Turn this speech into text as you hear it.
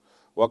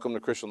Welcome to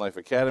Christian Life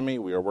Academy.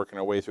 We are working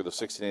our way through the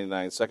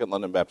 1689 Second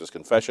London Baptist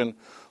Confession,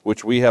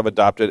 which we have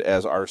adopted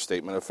as our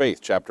statement of faith.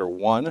 Chapter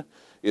 1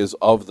 is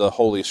of the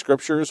Holy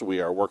Scriptures.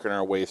 We are working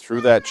our way through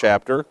that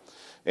chapter,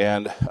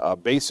 and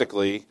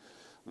basically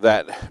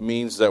that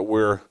means that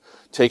we're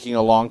taking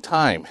a long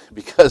time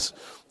because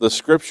the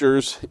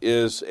Scriptures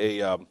is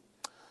it's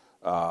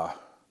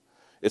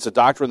a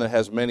doctrine that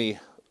has many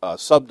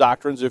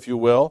sub-doctrines, if you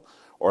will,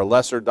 or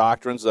lesser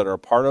doctrines that are a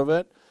part of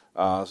it.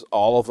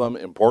 All of them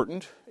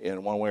important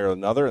in one way or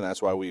another, and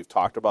that's why we've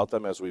talked about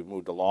them as we've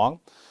moved along.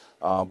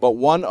 But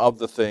one of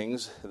the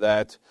things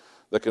that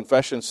the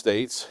confession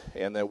states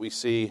and that we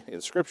see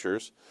in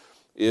Scriptures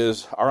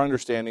is our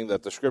understanding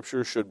that the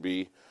Scripture should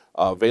be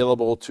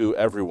available to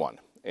everyone.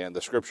 And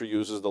the Scripture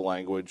uses the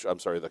language,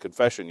 the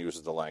confession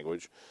uses the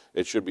language,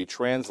 it should be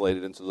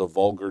translated into the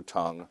vulgar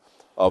tongue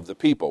of the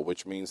people,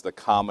 which means the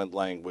common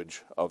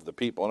language of the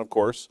people. And of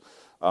course,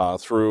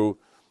 through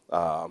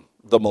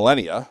the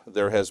millennia,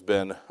 there has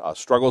been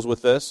struggles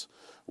with this,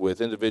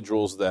 with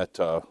individuals that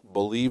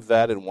believed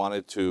that and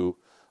wanted to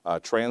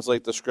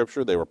translate the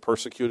Scripture. They were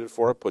persecuted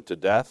for it, put to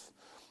death.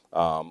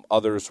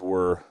 Others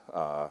were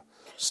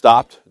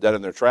stopped dead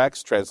in their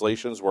tracks.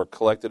 Translations were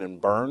collected and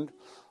burned.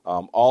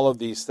 All of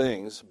these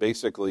things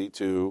basically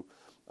to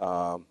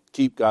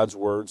keep God's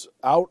words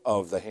out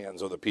of the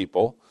hands of the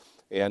people,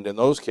 and in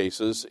those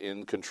cases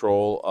in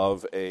control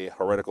of a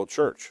heretical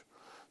church.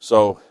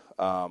 So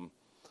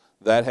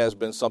that has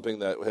been something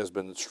that has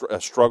been a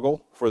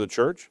struggle for the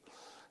church,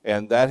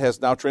 and that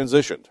has now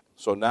transitioned.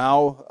 So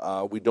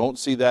now we don't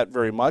see that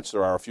very much.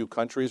 There are a few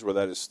countries where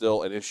that is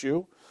still an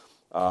issue.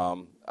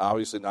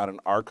 Obviously not in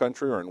our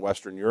country or in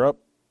Western Europe,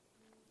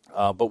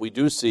 but we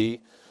do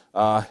see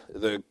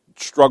the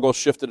struggle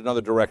shifted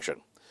another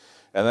direction,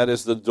 and that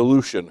is the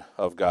dilution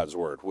of God's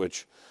Word,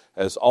 which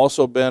has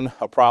also been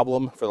a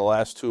problem for the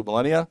last 2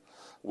 millennia,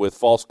 with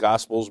false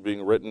gospels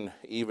being written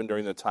even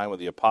during the time of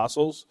the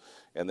apostles,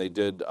 and they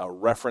did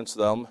reference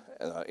them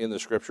in the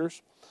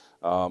Scriptures.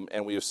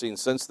 And we have seen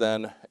since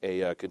then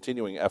a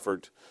continuing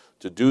effort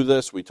to do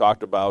this. We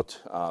talked about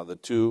the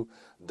 2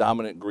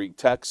 dominant Greek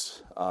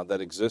texts that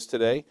exist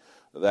today,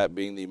 that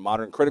being the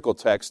modern critical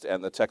text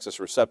and the Textus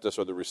Receptus,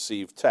 or the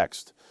received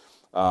text.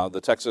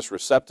 The Textus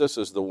Receptus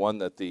is the one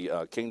that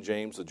the King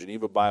James, the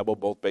Geneva Bible,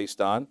 both based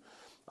on.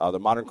 The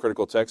modern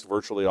critical text,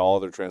 virtually all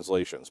other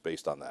translations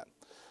based on that.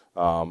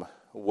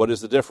 What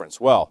is the difference?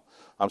 Well,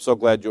 I'm so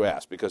glad you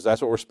asked, because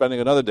that's what we're spending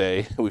another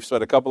day. We've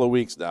spent a couple of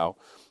weeks now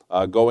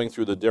going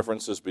through the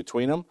differences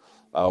between them.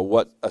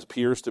 What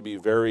appears to be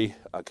very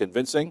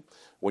convincing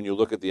when you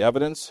look at the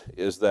evidence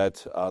is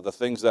that the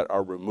things that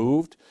are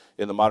removed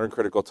in the modern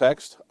critical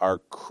text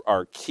are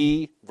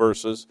key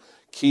verses,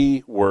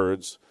 key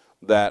words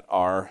that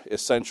are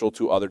essential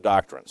to other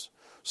doctrines.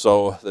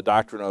 So the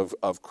doctrine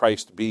of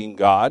Christ being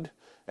God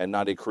and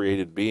not a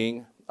created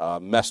being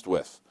messed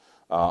with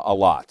a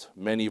lot.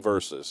 Many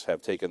verses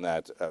have taken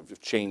that, have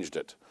changed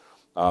it.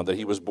 That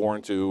he was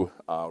born to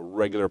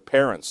regular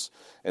parents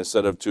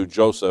instead of to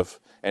Joseph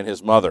and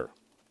his mother.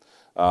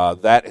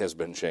 That has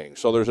been changed.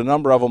 So there's a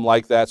number of them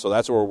like that, so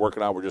that's what we're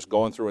working on. We're just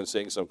going through and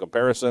seeing some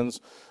comparisons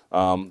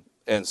and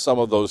some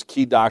of those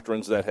key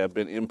doctrines that have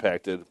been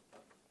impacted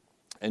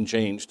and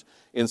changed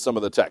in some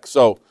of the text.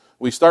 So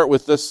we start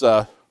with this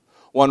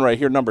one right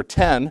here, number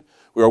 10.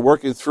 We are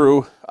working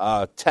through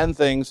 10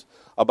 things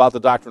about the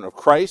doctrine of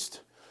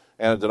Christ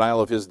and a denial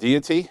of his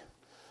deity.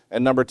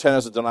 And number 10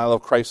 is a denial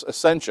of Christ's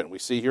ascension. We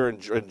see here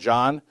in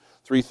John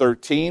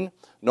 3:13,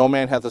 no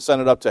man hath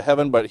ascended up to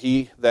heaven, but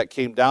he that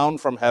came down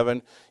from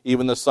heaven,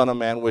 even the Son of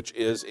Man which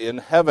is in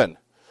heaven.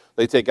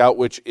 They take out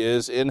which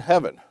is in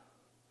heaven.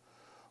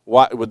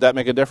 Why, would that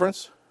make a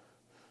difference?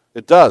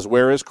 It does.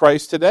 Where is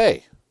Christ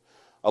today?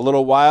 A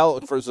little while,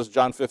 first is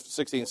John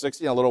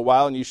 16:16, a little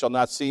while and ye shall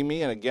not see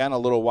me, and again a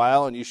little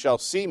while and ye shall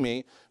see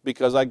me,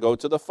 because I go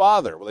to the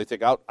Father. Well, they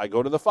take out, I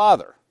go to the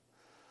Father.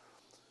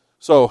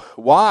 So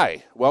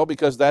why? Well,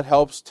 because that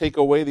helps take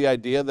away the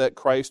idea that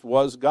Christ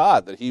was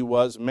God, that he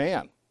was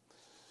man.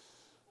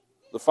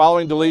 The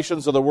following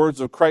deletions of the words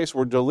of Christ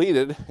were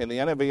deleted in the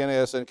NIV,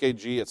 NAS,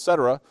 NKG,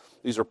 etc.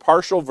 These are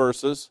partial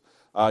verses.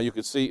 You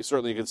can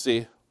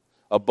see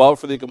above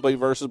for the complete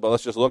verses, but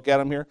let's just look at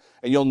them here.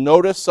 And you'll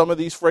notice some of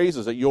these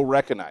phrases that you'll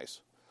recognize.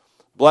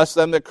 Bless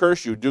them that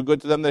curse you, do good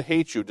to them that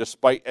hate you,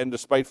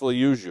 despitefully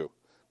use you.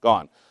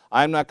 Gone.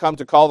 I am not come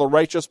to call the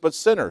righteous, but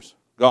sinners.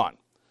 Gone.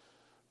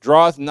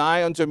 Draweth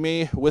nigh unto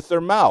me with their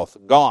mouth.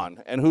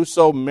 Gone. And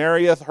whoso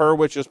marrieth her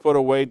which is put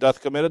away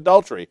doth commit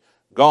adultery.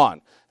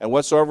 Gone. And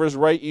whatsoever is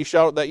right ye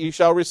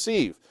shall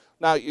receive.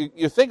 Now,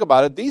 you think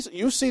about it,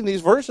 you've seen these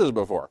verses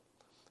before.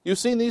 You've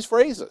seen these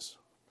phrases.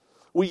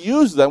 We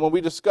use them when we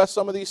discuss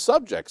some of these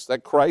subjects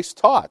that Christ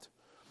taught.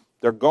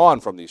 They're gone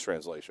from these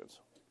translations.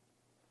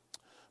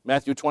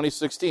 Matthew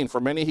 20:16,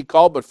 for many he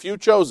called, but few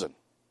chosen.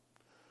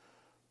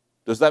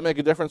 Does that make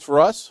a difference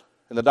for us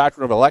in the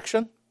doctrine of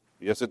election?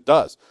 Yes, it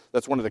does.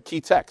 That's one of the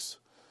key texts.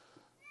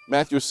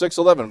 Matthew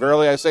 6:11,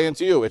 verily I say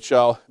unto you, it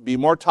shall be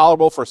more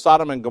tolerable for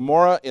Sodom and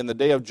Gomorrah in the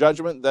day of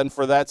judgment than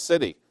for that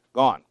city.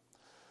 Gone.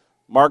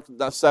 Mark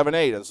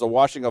 7:8, it's the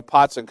washing of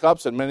pots and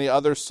cups and many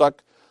other such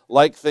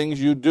like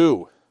things you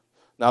do.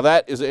 Now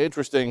that is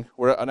interesting.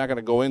 I'm not going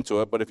to go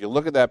into it, but if you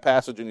look at that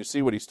passage and you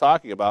see what he's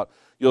talking about,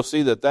 you'll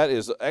see that that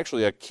is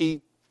actually a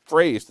key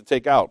phrase to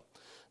take out.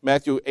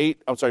 Mark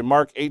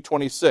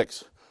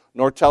 8:26,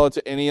 nor tell it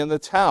to any in the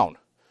town.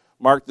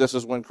 Mark, this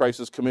is when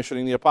Christ is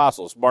commissioning the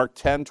apostles. Mark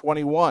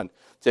 10:21,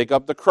 take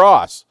up the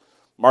cross.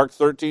 Mark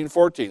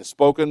 13:14,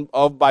 spoken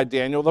of by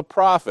Daniel the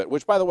prophet,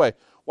 which, by the way,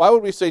 why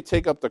would we say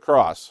take up the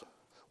cross?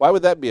 Why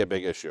would that be a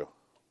big issue?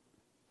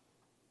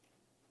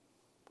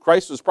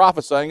 Christ was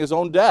prophesying his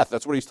own death.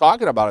 That's what he's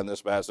talking about in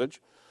this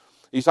passage.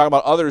 He's talking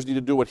about others need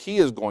to do what he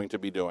is going to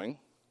be doing.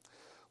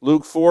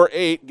 Luke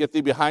 4:8, get thee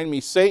behind me,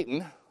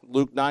 Satan.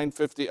 Luke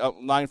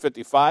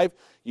 9:55,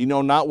 you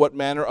know not what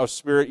manner of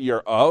spirit ye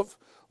are of.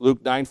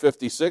 Luke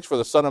 9:56, for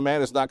the Son of Man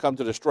has not come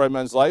to destroy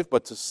men's life,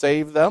 but to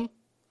save them.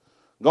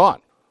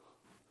 Gone.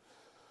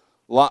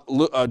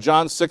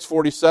 John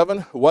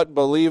 6:47,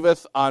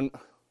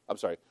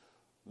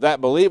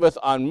 that believeth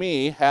on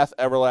me hath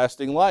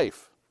everlasting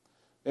life.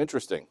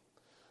 Interesting.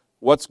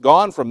 What's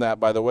gone from that,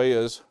 by the way,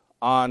 is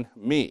on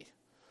me.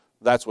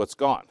 That's what's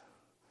gone.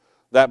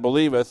 That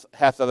believeth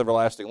hath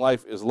everlasting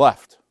life is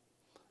left.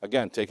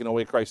 Again, taking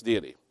away Christ's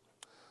deity.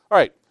 All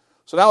right,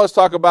 so now let's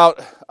talk about,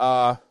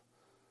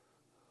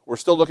 we're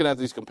still looking at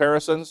these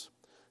comparisons.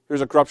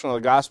 Here's a corruption of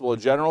the gospel in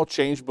general.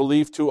 Change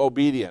belief to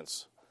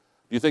obedience.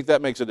 Do you think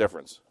that makes a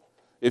difference?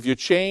 If you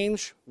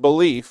change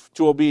belief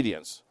to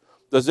obedience,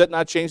 does it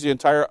not change the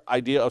entire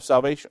idea of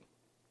salvation?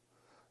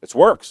 It's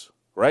works,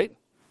 right?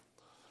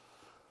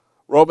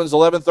 Romans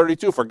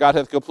 11:32, for God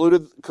hath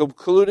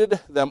concluded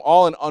them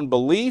all in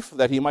unbelief,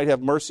 that he might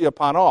have mercy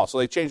upon all. So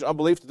they changed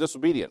unbelief to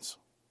disobedience.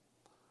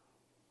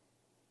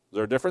 Is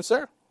there a difference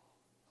there?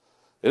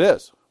 It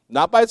is.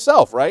 Not by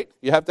itself, right?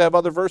 You have to have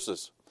other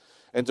verses.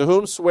 And to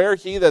whom sware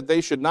he that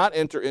they should not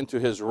enter into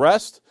his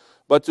rest,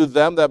 but to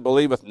them that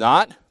believeth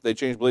not, they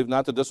changed believe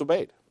not to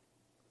disobeyed.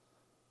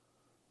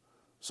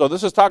 So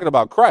this is talking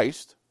about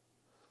Christ.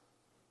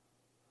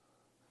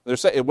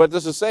 What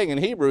this is saying in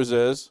Hebrews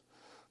is,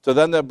 to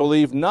them that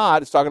believe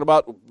not, it's talking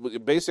about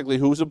basically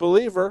who's a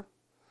believer.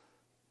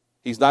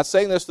 He's not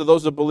saying this to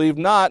those that believe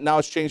not, now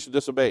it's changed to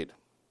disobeyed.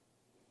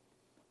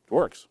 It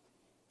works.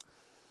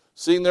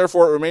 Seeing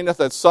therefore it remaineth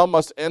that some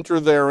must enter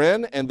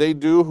therein, and they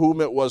do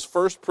whom it was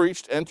first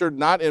preached entered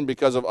not in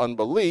because of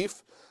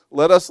unbelief.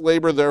 Let us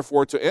labor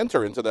therefore to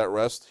enter into that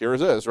rest. Here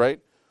it is,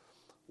 right?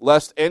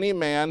 Lest any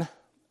man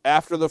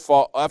after the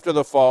fall,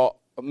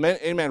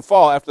 any man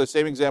fall after the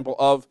same example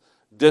of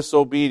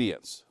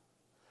disobedience.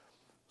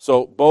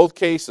 So both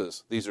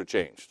cases, these are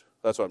changed.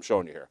 That's what I'm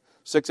showing you here.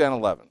 6 and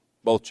 11,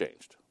 both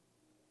changed.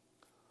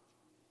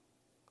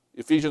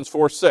 Ephesians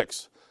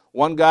 4:6,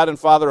 one God and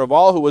Father of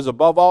all, who is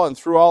above all and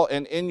through all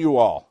and in you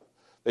all.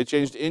 They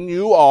changed in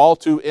you all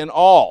to in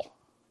all.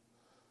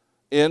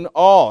 In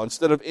all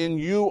instead of in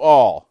you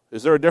all.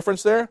 Is there a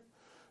difference there?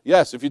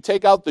 Yes, if you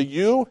take out the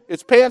you,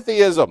 it's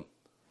pantheism.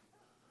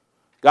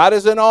 God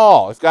is in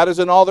all. If God is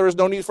in all, there is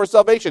no need for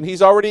salvation.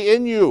 He's already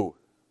in you.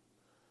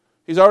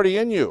 He's already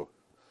in you.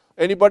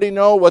 Anybody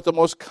know what the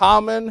most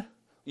common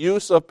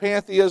use of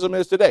pantheism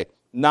is today?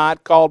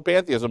 Not called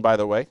pantheism, by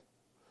the way.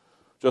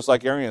 Just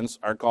like Arians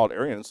aren't called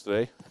Arians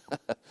today,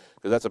 because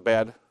that's a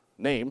bad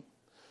name.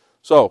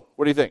 So,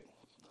 what do you think?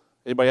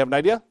 Anybody have an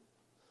idea?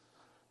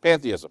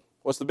 Pantheism.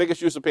 What's the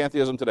biggest use of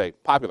pantheism today?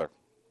 Popular.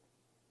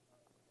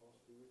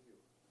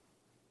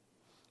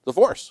 The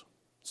Force.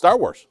 Star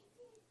Wars.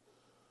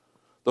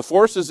 The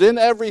Force is in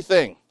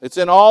everything. It's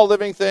in all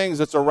living things.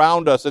 It's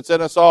around us. It's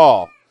in us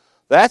all.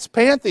 That's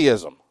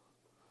pantheism.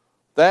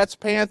 That's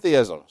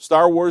pantheism.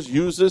 Star Wars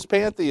uses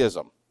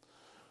pantheism.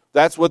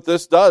 That's what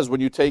this does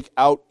when you take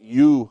out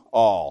you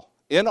all.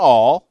 In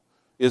all,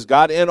 is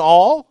God in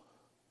all?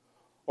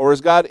 Or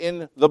is God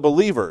in the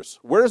believers?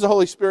 Where does the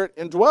Holy Spirit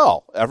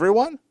indwell?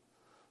 Everyone?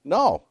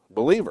 No,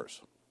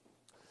 believers.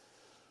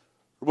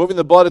 Removing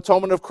the blood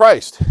atonement of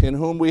Christ, in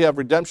whom we have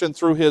redemption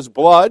through his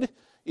blood,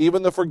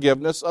 even the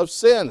forgiveness of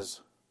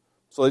sins.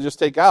 So they just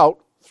take out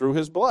through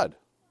his blood.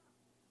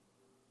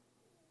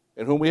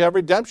 In whom we have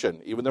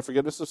redemption, even the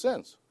forgiveness of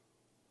sins.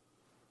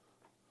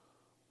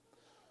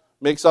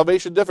 Make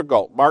salvation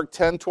difficult. Mark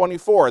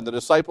 10:24, and the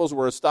disciples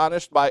were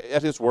astonished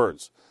at his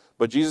words.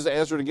 But Jesus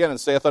answered again and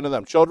saith unto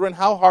them, children,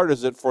 how hard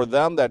is it for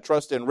them that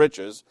trust in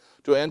riches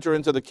to enter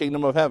into the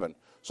kingdom of heaven?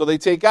 So they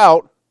take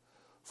out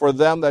for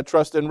them that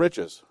trust in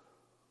riches.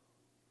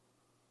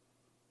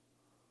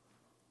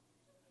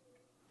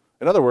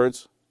 In other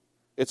words,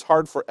 it's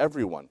hard for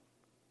everyone.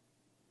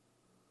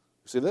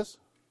 You see this?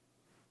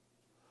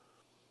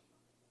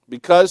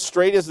 Because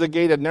straight is the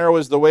gate and narrow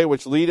is the way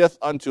which leadeth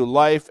unto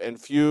life,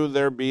 and few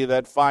there be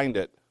that find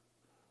it.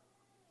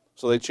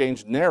 So they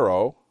changed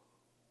narrow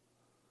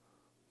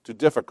to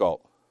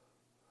difficult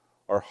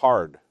or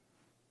hard.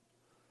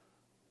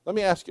 Let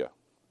me ask you,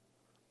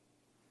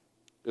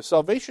 is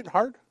salvation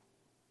hard?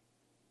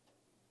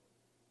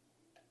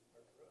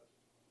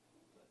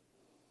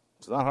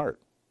 It's not hard.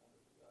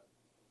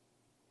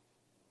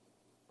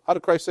 How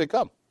did Christ say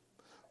come?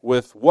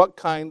 with what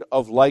kind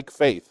of like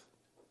faith?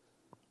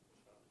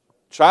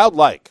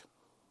 Childlike.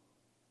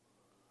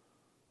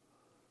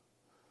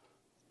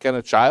 Can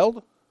a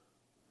child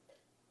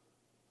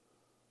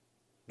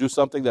do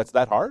something that's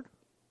that hard?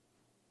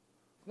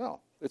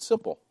 No, it's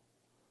simple.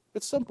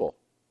 It's simple.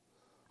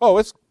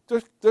 Oh,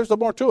 there's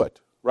more to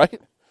it,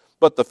 right?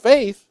 But the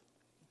faith,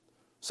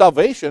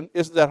 salvation,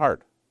 isn't that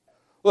hard.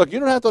 Look, you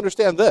don't have to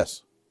understand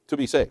this to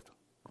be saved.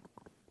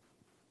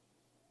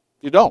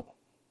 You don't.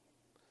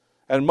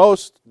 And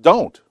most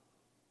don't.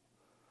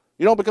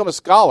 You don't become a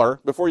scholar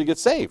before you get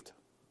saved.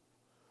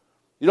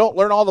 You don't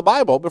learn all the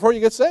Bible before you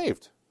get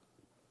saved.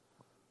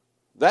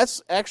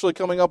 That's actually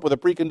coming up with a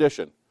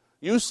precondition.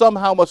 You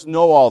somehow must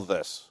know all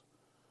this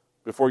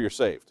before you're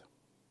saved.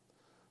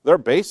 They're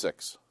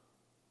basics.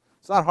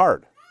 It's not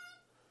hard.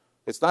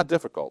 It's not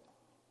difficult.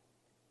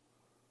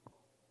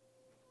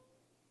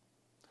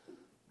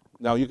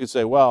 Now you could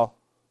say, well,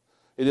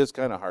 it is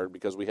kind of hard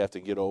because we have to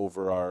get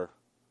over our...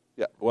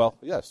 Yeah, well,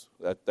 yes,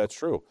 that's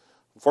true.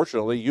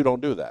 Unfortunately, you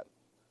don't do that.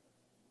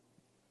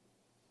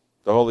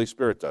 The Holy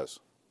Spirit does.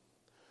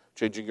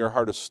 Changing your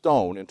heart of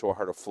stone into a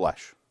heart of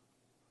flesh.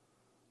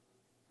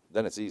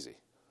 Then it's easy.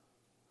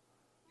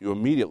 You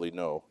immediately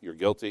know you're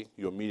guilty.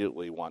 You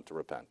immediately want to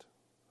repent.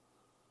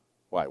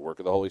 Why? Work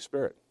of the Holy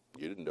Spirit.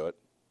 You didn't do it.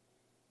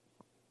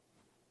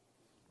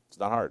 It's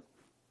not hard.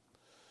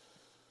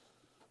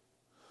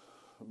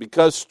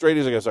 Because straight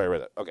as I go, sorry, I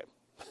read that. Okay.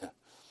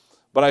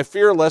 But I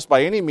fear lest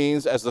by any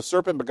means, as the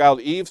serpent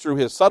beguiled Eve through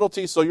his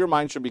subtlety, so your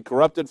mind should be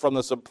corrupted from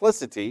the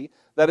simplicity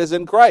that is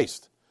in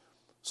Christ.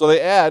 So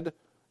they add,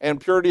 and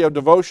purity of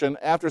devotion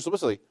after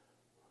simplicity.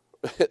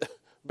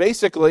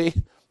 Basically,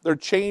 they're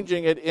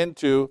changing it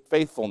into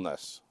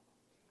faithfulness.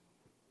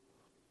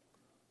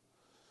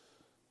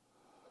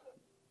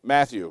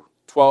 Matthew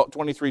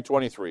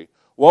 23:23.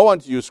 Woe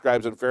unto you,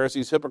 scribes and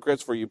Pharisees,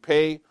 hypocrites, for you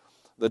pay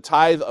the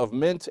tithe of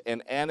mint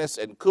and anise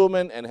and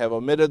cumin, and have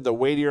omitted the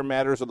weightier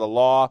matters of the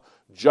law,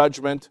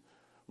 judgment,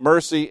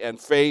 mercy, and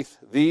faith.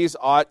 These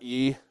ought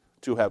ye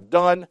to have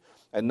done,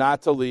 and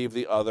not to leave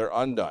the other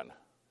undone.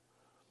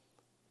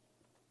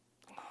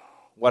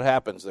 What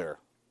happens there?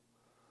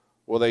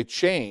 Well, they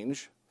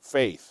change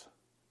faith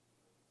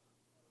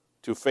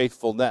to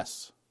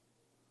faithfulness.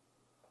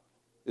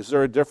 Is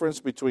there a difference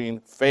between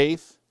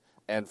faith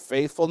and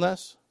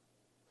faithfulness?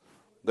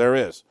 There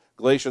is.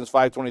 Galatians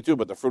 5:22,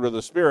 but the fruit of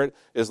the Spirit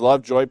is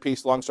love, joy,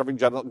 peace, long-suffering,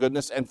 gentleness,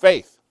 goodness, and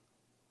faith.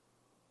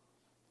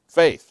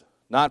 Faith,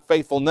 not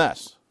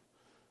faithfulness.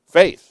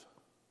 Faith.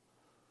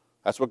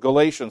 That's what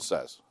Galatians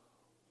says.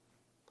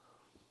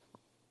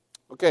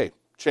 Okay,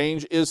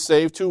 change is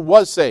saved to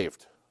was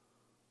saved.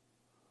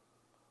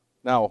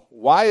 Now,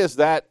 why is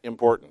that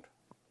important?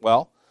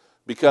 Well,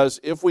 because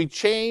if we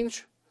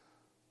change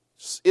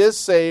is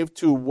saved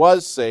to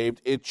was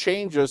saved, it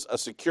changes a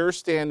secure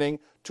standing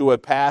to a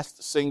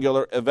past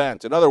singular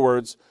event. In other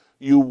words,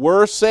 you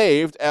were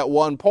saved at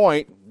one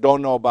point,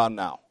 don't know about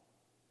now.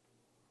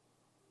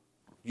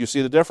 You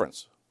see the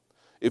difference?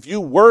 If you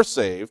were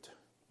saved,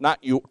 not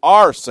you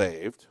are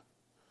saved,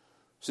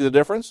 see the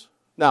difference?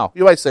 Now,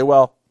 you might say,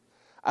 well,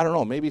 I don't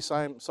know, maybe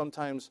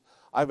sometimes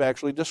I've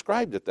actually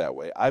described it that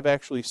way. I've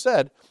actually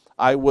said,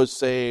 I was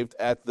saved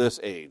at this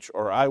age,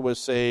 or I was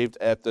saved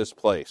at this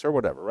place, or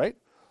whatever, right?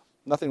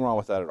 Nothing wrong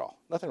with that at all.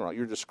 Nothing wrong.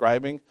 You're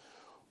describing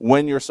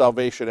when your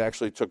salvation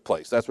actually took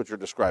place. That's what you're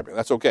describing.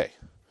 That's okay.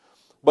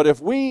 But if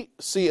we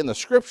see in the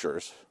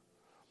Scriptures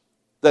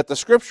that the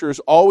Scriptures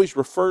always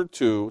referred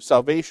to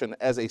salvation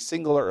as a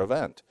singular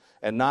event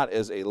and not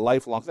as a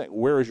lifelong thing,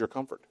 where is your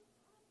comfort?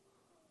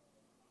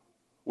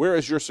 Where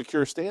is your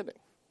secure standing?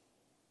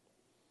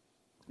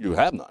 You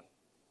have none.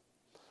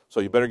 So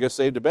you better get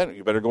saved to Bennett.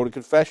 You better go to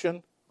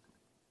confession.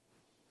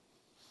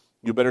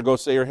 You better go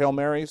say your Hail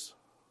Marys.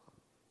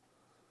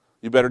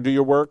 You better do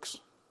your works,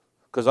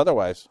 because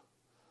otherwise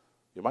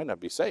you might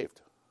not be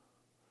saved.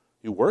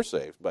 You were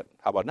saved, but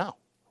how about now?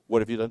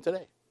 What have you done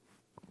today?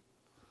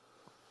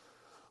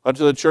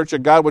 Unto the church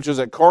of God which is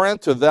at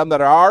Corinth, to them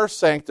that are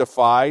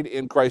sanctified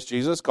in Christ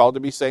Jesus, called to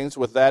be saints,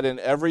 with that in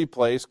every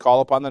place call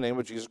upon the name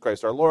of Jesus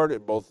Christ our Lord,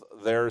 in both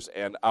theirs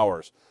and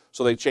ours.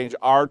 So they change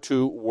are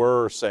to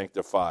were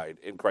sanctified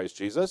in Christ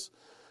Jesus.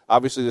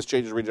 Obviously, this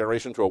changes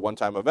regeneration to a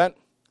one-time event.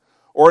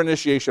 Or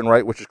initiation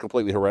rite, which is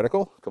completely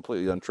heretical,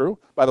 completely untrue.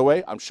 By the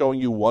way, I'm showing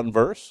you one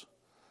verse,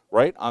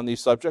 right, on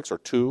these subjects, or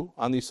two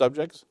on these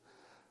subjects.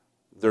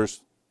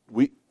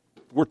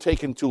 We're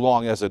taking too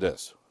long as it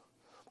is.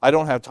 I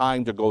don't have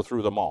time to go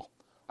through them all.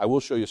 I will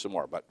show you some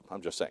more, but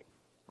I'm just saying.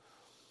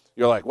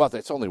 You're like, well,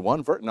 it's only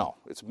one verse? No,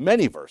 it's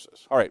many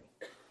verses. All right.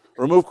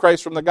 Remove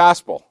Christ from the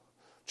gospel.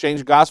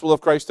 Change gospel of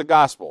Christ to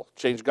gospel.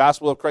 Change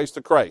gospel of Christ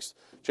to Christ.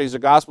 Change the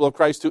gospel of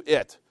Christ to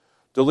it.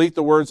 Delete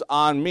the words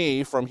on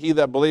me from he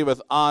that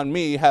believeth on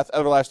me hath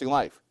everlasting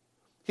life.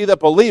 He that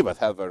believeth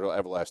hath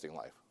everlasting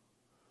life.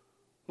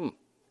 Does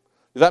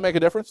that make a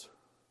difference?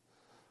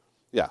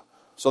 Yeah.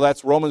 So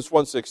that's Romans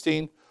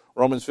 1:16,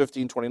 Romans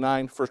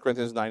 15:29, 1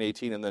 Corinthians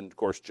 9:18, and then, of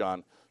course,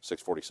 John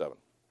 6:47.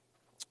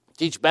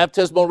 Teach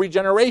baptismal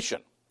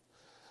regeneration.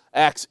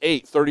 Acts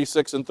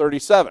 8:36 and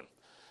 37.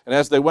 And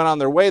as they went on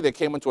their way, they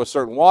came into a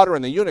certain water,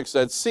 and the eunuch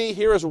said, See,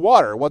 here is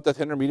water. What doth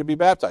hinder me to be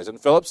baptized?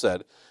 And Philip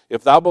said,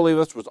 If thou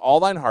believest with all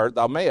thine heart,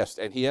 thou mayest.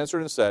 And he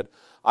answered and said,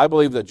 I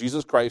believe that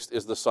Jesus Christ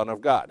is the Son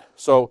of God.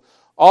 So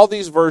all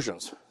these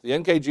versions, the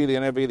NKG, the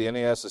NIV, the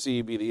NAS, the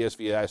CEB, the ESV,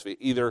 the ISV,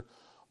 either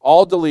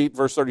all delete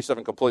verse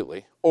 37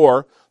 completely,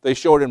 or they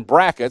show it in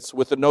brackets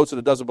with the notes that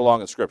it doesn't belong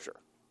in Scripture.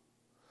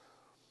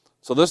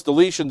 So this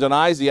deletion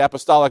denies the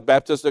apostolic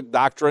baptistic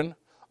doctrine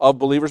of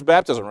believers'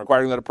 baptism,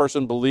 requiring that a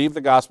person believe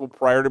the gospel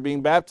prior to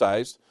being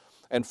baptized,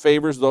 and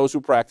favors those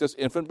who practice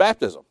infant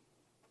baptism.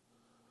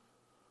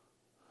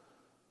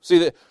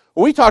 See,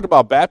 when we talked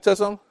about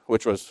baptism,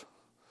 which was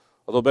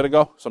a little bit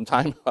ago, some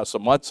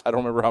months, I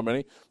don't remember how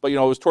many, but it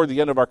was toward the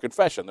end of our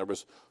confession. There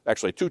was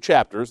actually 2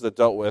 chapters that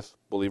dealt with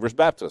believers'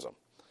 baptism.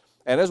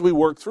 And as we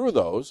worked through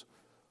those,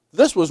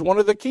 this was one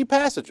of the key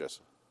passages.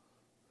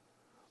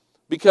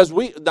 Because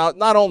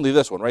not only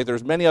this one, right?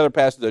 There's many other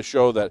passages that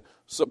show that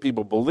some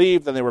people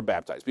believed, then they were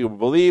baptized. People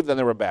believed, then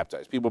they were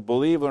baptized. People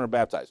believed, then they were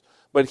baptized.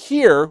 But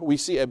here we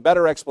see a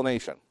better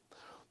explanation.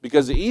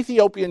 Because the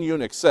Ethiopian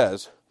eunuch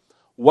says,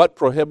 what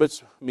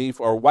prohibits me,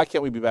 or why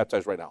can't we be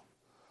baptized right now?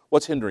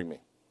 What's hindering me?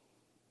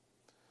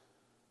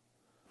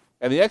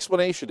 And the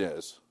explanation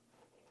is,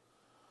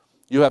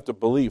 you have to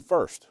believe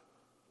first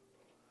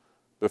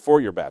before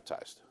you're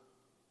baptized.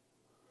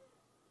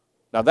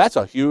 Now that's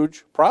a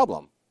huge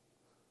problem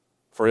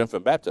for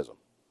infant baptism,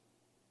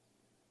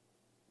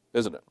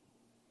 isn't it?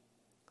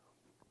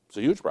 It's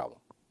a huge problem.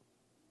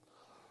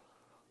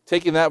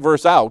 Taking that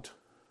verse out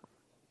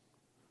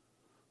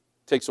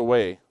takes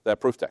away that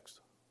proof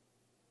text.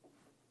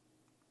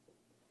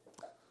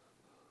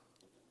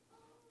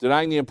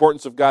 Denying the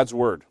importance of God's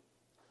word.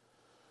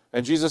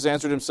 And Jesus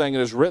answered him, saying,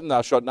 It is written,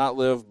 Thou shalt not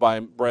live by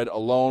bread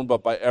alone,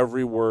 but by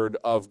every word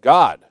of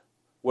God.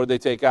 What did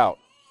they take out?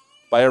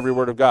 By every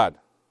word of God.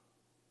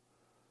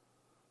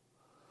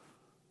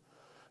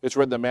 It's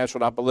written that man shall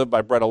not live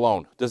by bread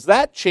alone. Does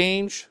that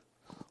change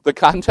the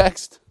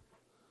context?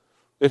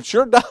 It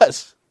sure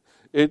does.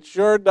 It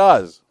sure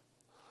does.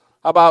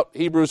 How about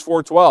Hebrews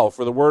 4:12?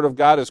 For the word of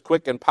God is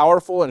quick and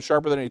powerful and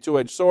sharper than a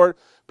two-edged sword,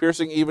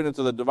 piercing even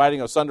into the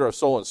dividing asunder of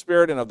soul and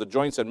spirit and of the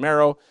joints and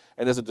marrow,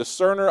 and is a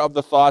discerner of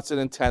the thoughts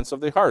and intents of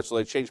the heart. So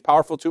they changed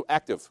powerful to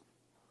active.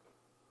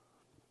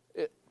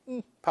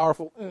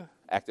 Powerful,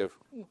 active.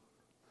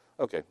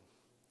 Okay. Does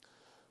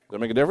that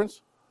make a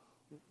difference?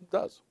 It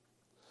does.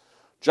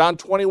 John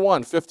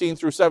 21:15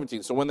 through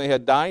 17. So when they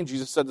had dined,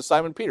 Jesus said to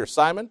Simon Peter,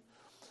 Simon,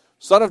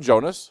 son of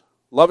Jonas,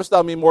 lovest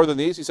thou me more than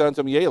these? He said unto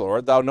him, Yea,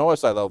 Lord, thou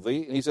knowest I love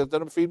thee. And he said unto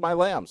him, Feed my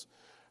lambs.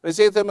 And he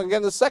saith to him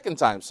again the second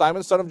time,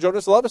 Simon, son of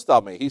Jonas, lovest thou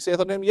me? He saith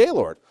unto him, Yea,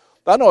 Lord,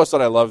 thou knowest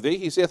that I love thee.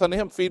 He saith unto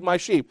him, Feed my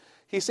sheep.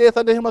 He saith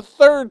unto him a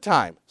third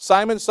time,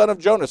 Simon, son of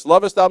Jonas,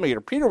 lovest thou me?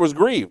 And Peter was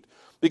grieved,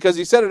 because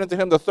he said it unto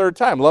him the third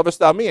time, Lovest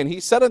thou me? And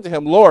he said unto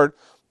him, Lord,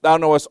 thou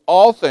knowest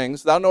all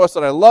things, thou knowest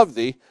that I love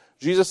thee.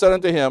 Jesus said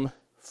unto him,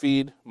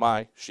 Feed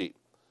my sheep.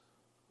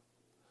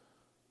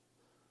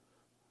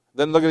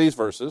 Then look at these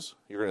verses.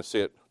 You're going to see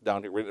it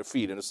down here. We're going to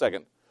feed in a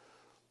second.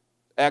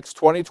 Acts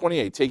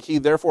 20:28. Take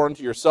heed therefore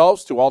unto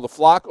yourselves, to all the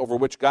flock over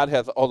which God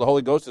hath, all the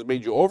Holy Ghost has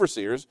made you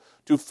overseers,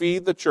 to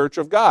feed the church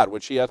of God,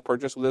 which he hath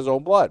purchased with his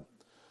own blood.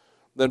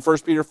 Then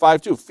 1 Peter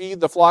 5:2. Feed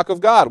the flock of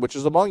God, which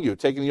is among you,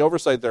 taking the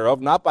oversight thereof,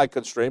 not by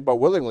constraint, but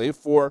willingly,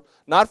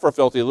 not for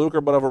filthy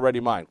lucre, but of a ready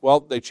mind. Well,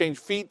 they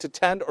changed feed to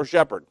tend or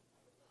shepherd.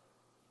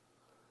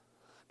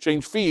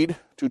 Change feed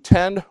to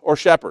tend or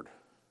shepherd.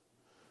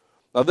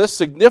 Now this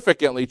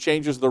significantly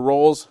changes the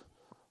roles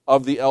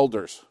of the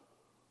elders.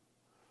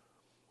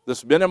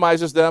 This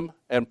minimizes them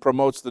and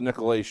promotes the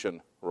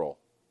Nicolaitan role.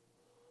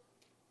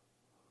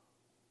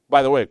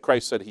 By the way,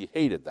 Christ said he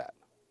hated that.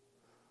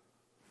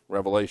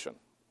 Revelation.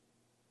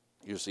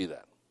 You see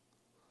that.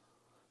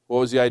 What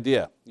was the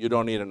idea? You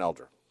don't need an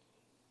elder.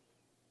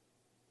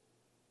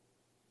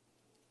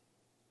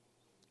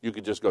 You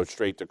could just go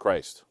straight to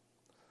Christ.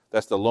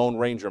 That's the Lone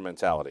Ranger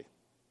mentality.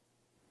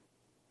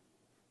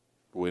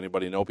 Do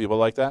anybody know people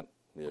like that?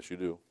 Yes, you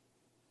do.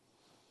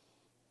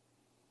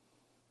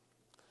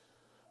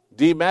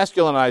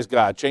 Demasculinize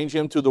God. Change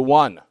him to the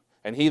one.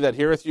 And he that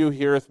heareth you,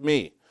 heareth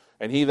me.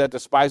 And he that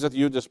despiseth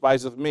you,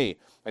 despiseth me.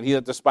 And he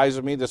that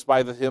despiseth me,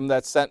 despiseth him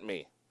that sent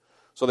me.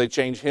 So they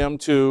change him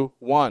to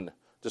one.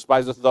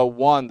 Despiseth the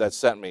one that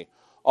sent me.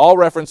 All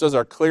references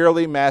are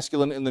clearly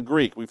masculine in the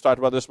Greek. We've talked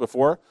about this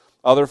before.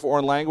 Other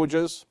foreign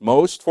languages,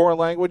 most foreign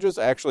languages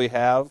actually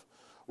have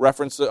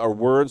references or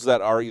words that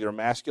are either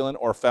masculine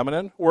or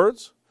feminine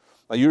words.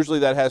 Now, usually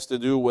that has to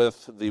do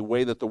with the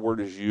way that the word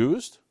is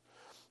used,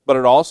 but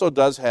it also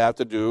does have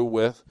to do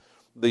with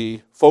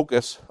the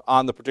focus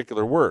on the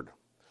particular word.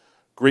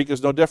 Greek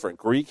is no different.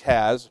 Greek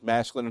has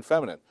masculine and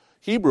feminine.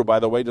 Hebrew, by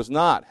the way, does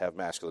not have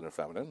masculine and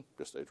feminine.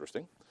 Just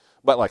interesting.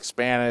 But like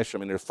Spanish,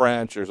 there's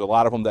French, there's a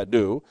lot of them that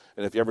do.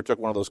 And if you ever took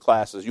one of those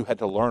classes, you had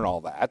to learn all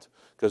that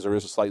because there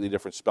is a slightly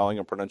different spelling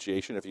and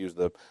pronunciation if you use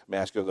the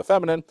masculine or the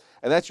feminine.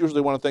 And that's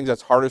usually one of the things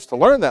that's hardest to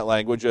learn that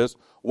language is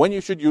when you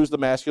should use the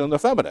masculine and the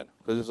feminine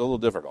because it's a little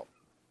difficult.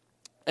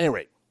 At any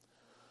rate,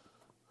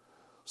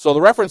 So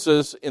the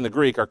references in the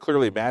Greek are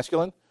clearly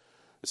masculine.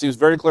 It seems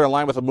very clear in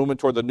line with the movement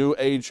toward the New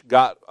Age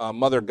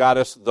mother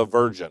goddess, the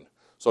Virgin.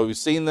 So we've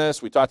seen this.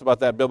 We talked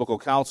about that biblical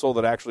council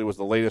that actually was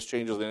the latest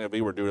changes in the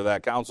NIV were due to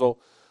that council,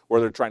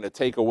 where they're trying to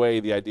take away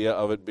the idea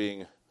of it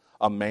being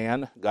a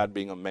man, God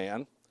being a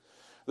man.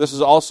 This is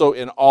also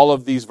in all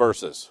of these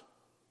verses.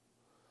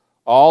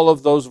 All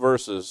of those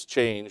verses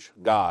change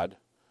God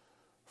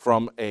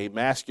from a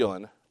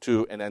masculine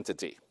to an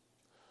entity.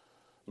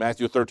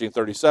 Matthew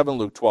 13:37,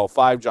 Luke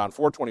 12:5, John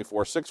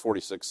 4:24,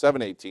 6:46,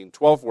 7:18,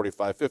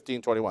 12:45,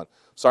 15:21.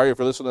 Sorry if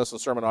you're listening to this in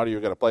sermon audio,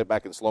 you've got to play it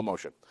back in slow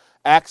motion.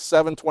 Acts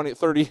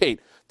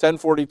 7:38,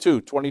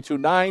 10:42,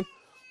 22:9,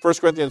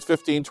 1 Corinthians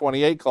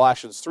 15:28,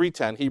 Colossians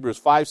 3:10, Hebrews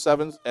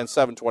 5:7 and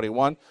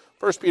 7:21,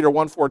 1 Peter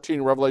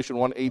 1:14, Revelation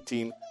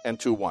 1:18 and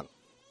 2:1.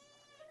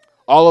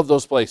 All of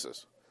those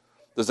places.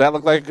 Does that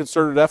look like a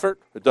concerted effort?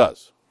 It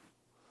does.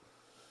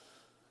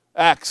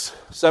 Acts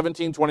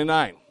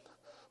 17:29.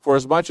 For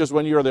as much as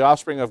when you are the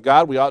offspring of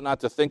God, we ought not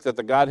to think that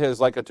the Godhead is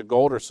like unto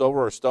gold or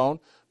silver or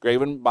stone,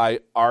 graven by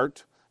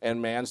art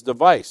and man's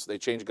device. They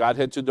change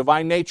Godhead to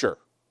divine nature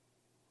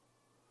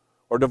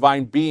or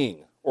divine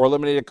being or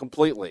eliminate it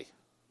completely.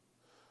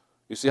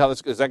 You see how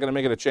this is that going to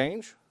make it a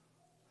change?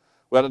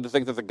 We ought to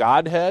think that the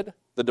Godhead,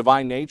 the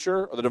divine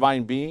nature, or the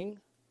divine being?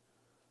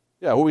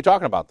 Yeah, who are we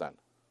talking about then?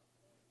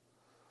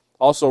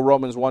 Also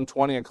Romans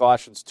 1:20 and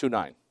Colossians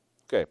 2:9.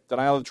 Okay,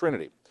 denial of the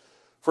Trinity.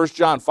 1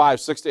 John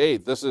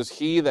 5:6-8, this is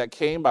he that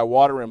came by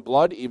water and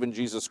blood, even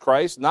Jesus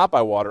Christ, not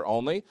by water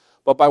only,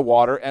 but by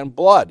water and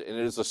blood. And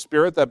it is the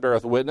Spirit that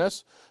beareth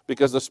witness,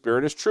 because the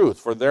Spirit is truth.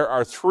 For there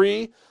are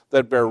three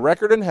that bear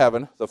record in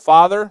heaven, the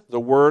Father, the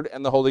Word,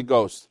 and the Holy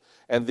Ghost.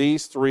 And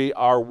these three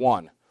are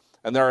one.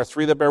 And there are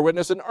three that bear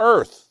witness in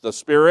earth, the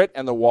Spirit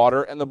and the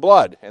water and the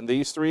blood. And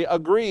these three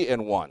agree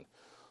in one.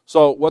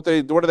 So what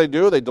do they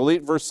do? They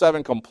delete verse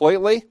 7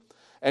 completely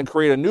and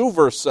create a new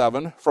verse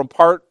 7 from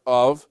part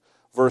of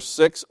verse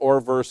 6 or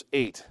verse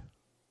 8.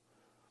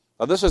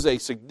 Now this is a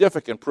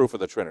significant proof of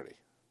the Trinity.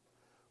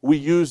 We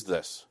use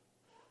this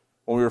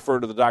when we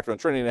refer to the doctrine of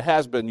the Trinity, and it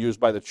has been used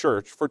by the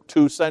church for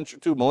 2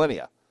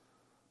 millennia.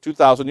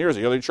 2,000 years,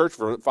 the early church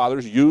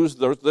fathers used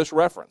this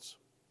reference.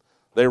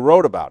 They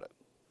wrote about it.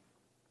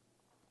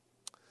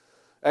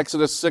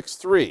 Exodus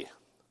 6:3.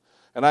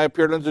 And I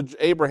appeared unto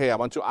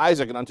Abraham, unto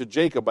Isaac, and unto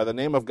Jacob by the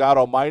name of God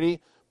Almighty,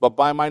 but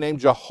by my name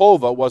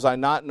Jehovah was I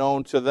not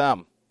known to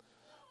them.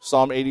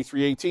 Psalm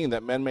 83:18,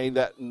 that men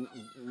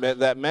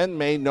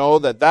may know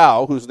that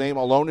thou, whose name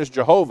alone is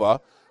Jehovah,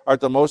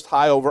 art the most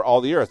high over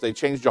all the earth. They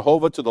changed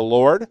Jehovah to the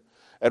Lord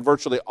at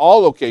virtually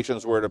all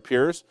locations where it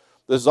appears.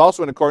 This is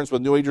also in accordance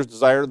with New Ager's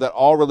desire that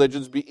all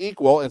religions be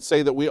equal and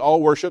say that we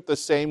all worship the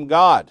same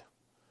God.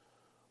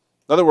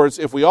 In other words,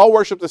 if we all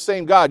worship the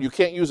same God, you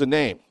can't use a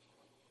name.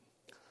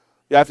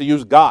 You have to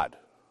use God.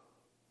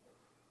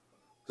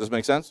 Does this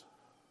make sense?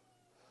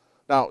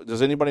 Now,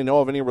 does anybody know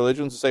of any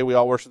religions that say we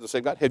all worship the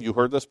same God? Have you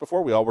heard this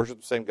before? We all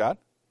worship the same God?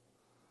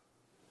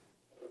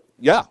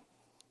 Yeah,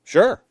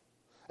 sure,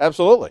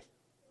 absolutely.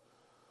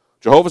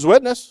 Jehovah's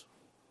Witness,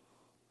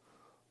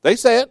 they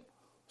say it,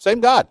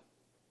 same God.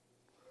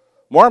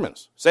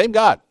 Mormons, same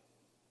God.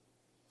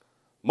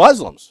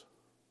 Muslims,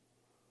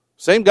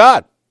 same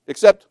God,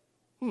 except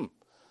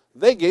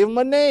they gave him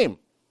a name,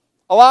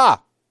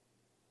 Allah.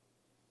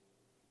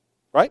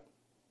 Right?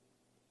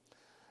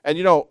 And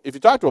you know, if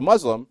you talk to a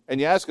Muslim and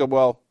you ask them,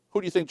 well,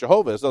 who do you think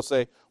Jehovah is? They'll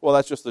say, well,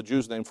 that's just the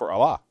Jew's name for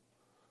Allah.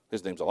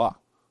 His name's Allah.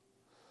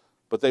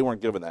 But they weren't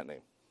given that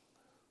name.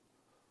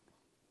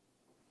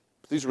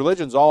 But these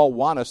religions all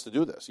want us to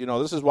do this. You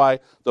know, this is why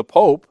the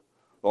Pope,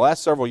 the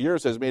last several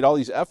years, has made all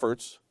these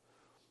efforts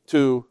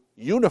to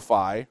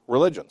unify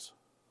religions.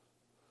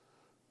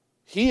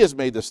 He has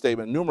made this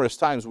statement numerous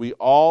times. We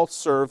all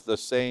serve the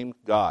same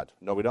God.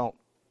 No, we don't.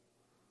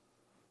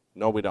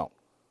 No, we don't.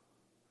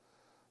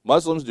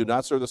 Muslims do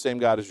not serve the same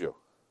God as you.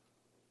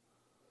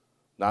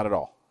 Not at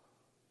all.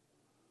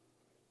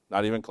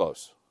 Not even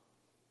close.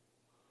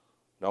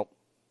 Nope.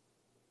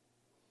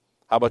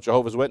 How about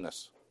Jehovah's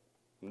Witness?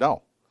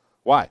 No.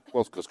 Why?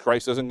 Well, it's because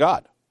Christ isn't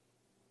God.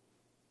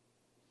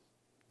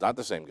 Not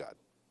the same God.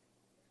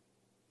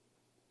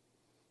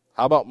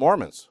 How about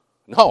Mormons?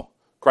 No.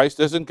 Christ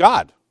isn't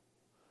God.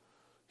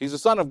 He's the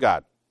Son of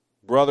God.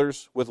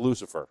 Brothers with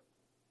Lucifer.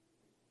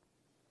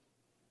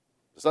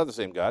 It's not the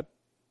same God.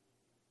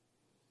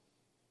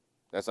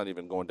 That's not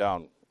even going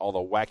down all the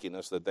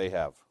wackiness that they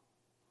have,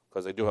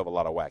 because they do have a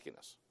lot of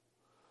wackiness.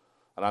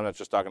 And I'm not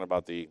just talking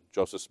about the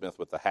Joseph Smith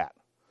with the hat.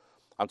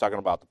 I'm talking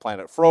about the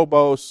planet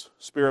Phobos,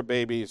 spirit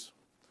babies,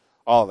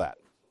 all of that.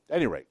 At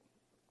any rate.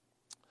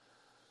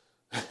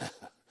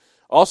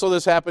 Also,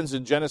 this happens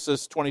in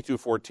Genesis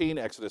 22:14,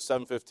 Exodus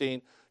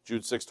 7:15,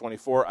 Jude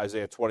 6:24,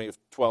 Isaiah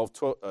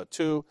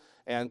 12:2,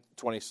 and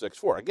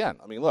 26:4. Again,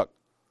 I mean, look,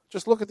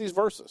 just look at these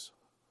verses.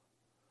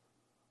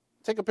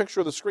 Take a picture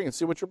of the screen and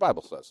see what your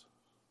Bible says.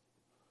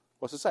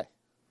 What's it say?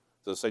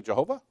 Does it say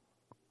Jehovah?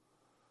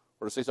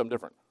 Or does it say something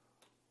different?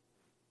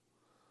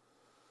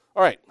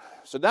 All right,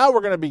 so now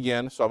we're going to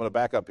begin, so I'm going to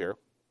back up here.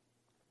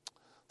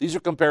 These are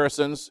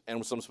comparisons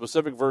and some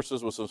specific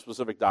verses with some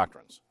specific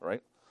doctrines,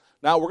 right?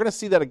 Now, we're going to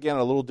see that again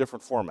in a little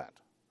different format.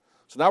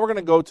 So now we're going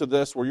to go to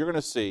this where you're going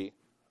to see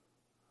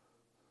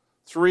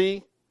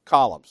 3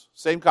 columns,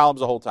 same columns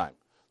the whole time.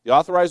 The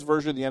Authorized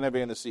Version, the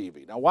NIV, and the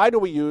CEV. Now, why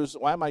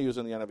am I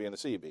using the NIV and the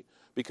CEV?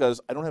 Because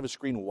I don't have a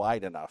screen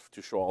wide enough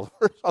to show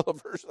all the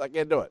verses. I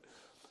can't do it.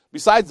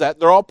 Besides that,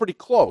 they're all pretty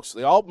close.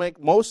 They all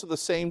make most of the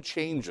same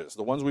changes.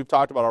 The ones we've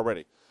talked about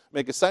already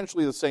make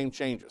essentially the same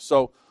changes.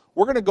 So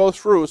we're going to go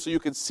through so you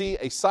can see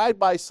a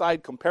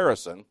side-by-side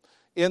comparison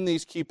in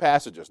these key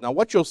passages. Now,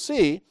 what you'll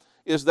see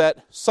is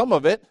that some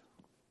of it,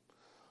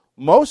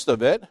 most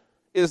of it,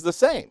 is the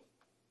same.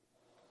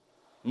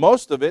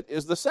 Most of it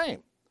is the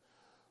same.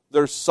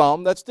 There's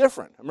some that's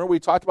different. Remember we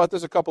talked about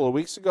this a couple of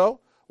weeks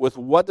ago with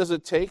what does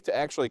it take to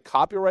actually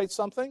copyright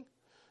something?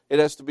 It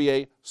has to be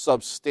a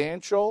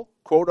substantial,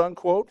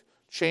 quote-unquote,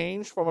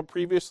 change from a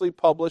previously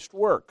published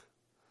work.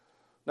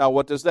 Now,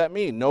 what does that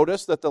mean?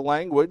 Notice that the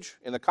language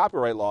in the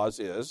copyright laws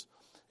is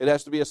it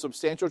has to be a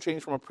substantial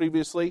change from a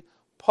previously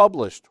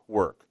published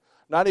work,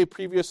 not a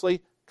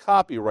previously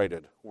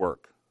copyrighted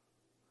work.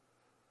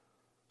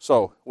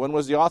 So, when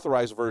was the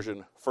Authorized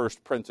Version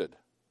first printed?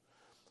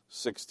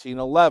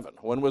 1611.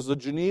 When was the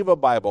Geneva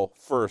Bible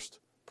first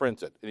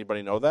printed?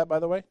 Anybody know that, by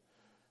the way?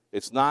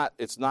 It's not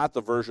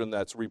the version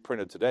that's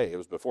reprinted today. It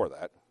was before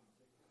that.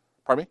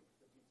 Pardon me?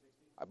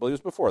 I believe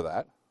it was before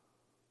that.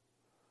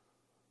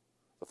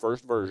 The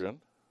first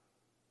version.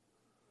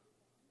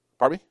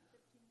 Pardon me?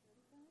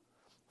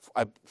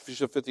 I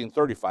said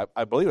 1535.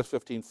 I believe it's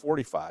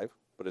 1545,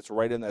 but it's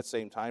right in that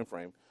same time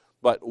frame.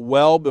 But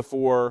well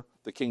before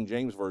the King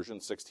James Version,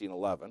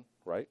 1611,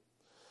 right?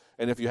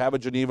 And if you have a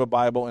Geneva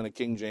Bible and a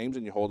King James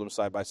and you hold them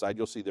side by side,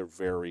 you'll see they're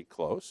very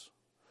close.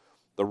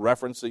 The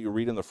reference that you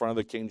read in the front of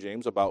the King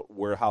James about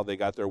how they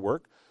got their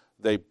work,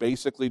 they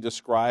basically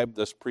describe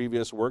this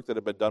previous work that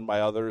had been done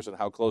by others and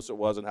how close it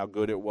was and how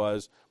good it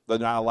was. They're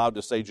not allowed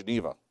to say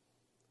Geneva.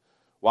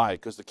 Why?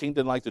 Because the king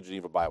didn't like the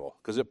Geneva Bible,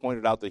 because it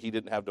pointed out that he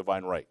didn't have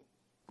divine right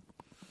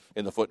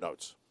in the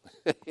footnotes.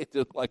 He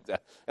didn't like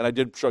that. And I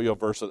did show you a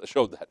verse that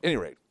showed that. At any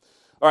rate.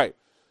 All right.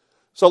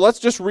 So let's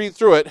just read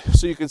through it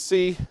so you can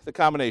see the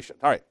combination.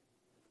 All right.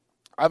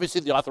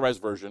 Obviously, the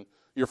Authorized Version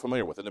you're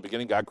familiar with. In the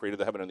beginning, God created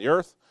the heaven and the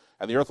earth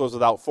was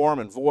without form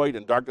and void,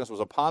 and darkness was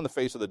upon the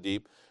face of the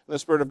deep, and the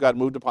Spirit of God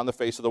moved upon the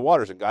face of the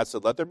waters. And God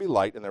said, let there be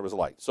light, and there was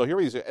light. So here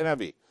we see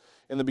NIV.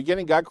 In the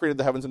beginning, God created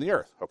the heavens and the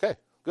earth. Okay,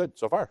 good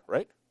so far,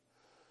 right?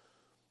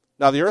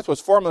 Now the earth was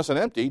formless and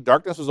empty,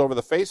 darkness was over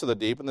the face of the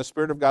deep, and the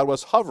Spirit of God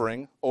was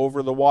hovering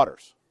over the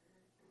waters.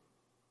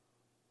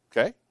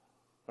 Okay,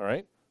 all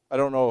right. I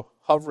don't know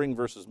hovering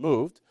versus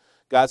moved.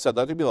 God said,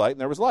 let there be light,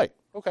 and there was light.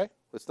 Okay,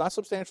 it's not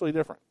substantially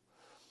different.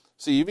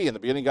 CEV, in the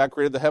beginning God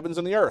created the heavens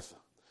and the earth.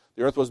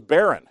 The earth was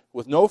barren,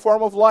 with no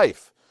form of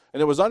life,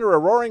 and it was under a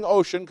roaring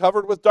ocean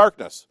covered with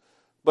darkness.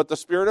 But the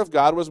Spirit of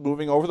God was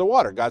moving over the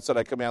water. God said,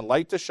 I command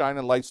light to shine,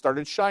 and light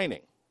started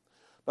shining.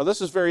 Now this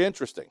is very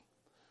interesting.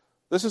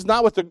 This is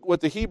not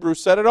what the Hebrew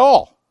said at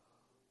all.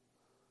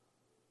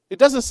 It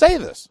doesn't say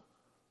this.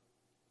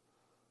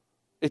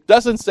 It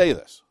doesn't say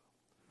this.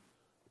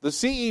 The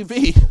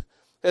CEV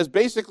has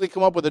basically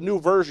come up with a new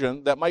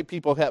version that might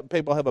people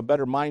have a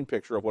better mind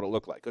picture of what it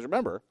looked like. Because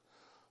remember,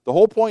 the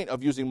whole point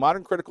of using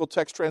modern critical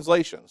text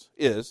translations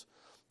is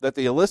that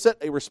they elicit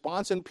a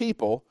response in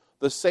people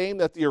the same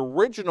that the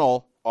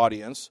original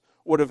audience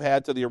would have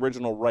had to the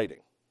original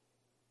writing.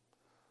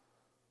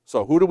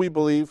 So who do we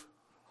believe,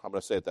 I'm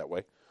going to say it that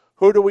way,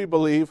 who do we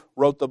believe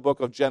wrote the book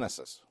of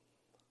Genesis?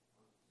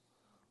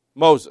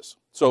 Moses.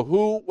 So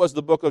who was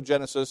the book of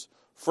Genesis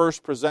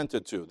first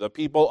presented to? The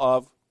people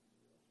of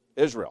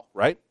Israel,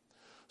 right?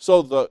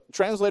 So the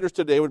translators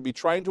today would be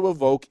trying to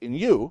evoke in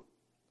you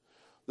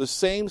the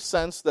same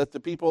sense that the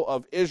people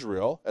of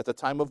Israel at the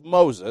time of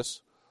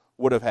Moses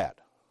would have had.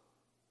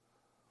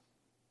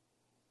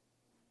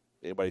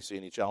 Anybody see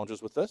any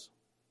challenges with this?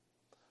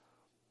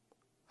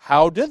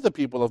 How did the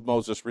people of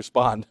Moses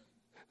respond?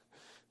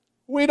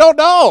 We don't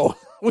know.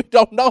 We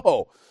don't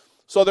know.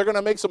 So they're going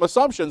to make some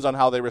assumptions on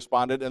how they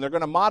responded, and they're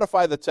going to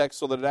modify the text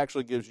so that it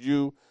actually gives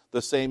you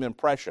the same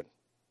impression.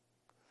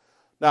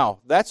 Now,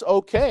 that's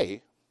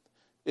okay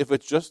if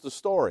it's just a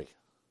story.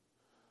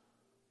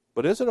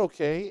 But is it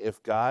okay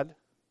if God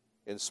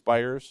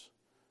inspires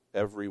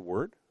every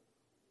word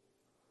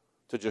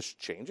to just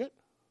change it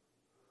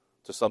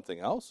to something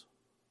else?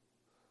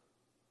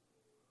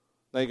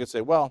 Now you could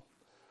say, well,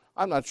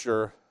 I'm not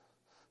sure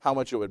how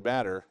much it would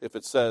matter if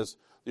it says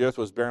the earth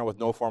was barren with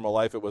no form of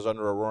life, it was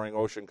under a roaring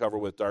ocean covered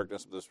with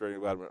darkness, but the Spirit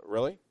of God.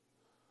 Really?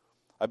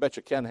 I bet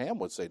you Ken Ham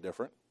would say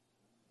different.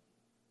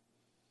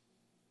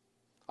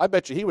 I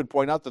bet you he would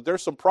point out that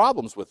there's some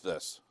problems with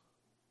this.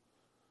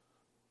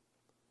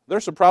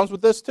 There's some problems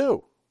with this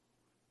too.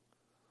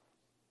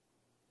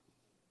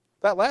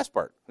 That last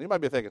part. You might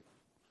be thinking,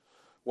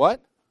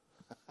 what?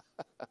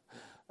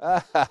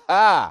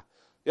 Yeah,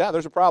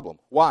 there's a problem.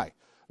 Why?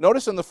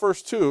 Notice in the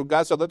first two,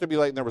 God said, let there be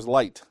light, and there was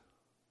light.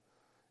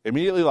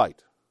 Immediately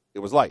light. It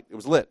was light. It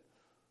was lit.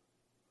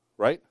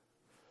 Right?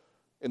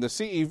 In the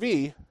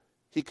CEV,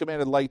 he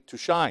commanded light to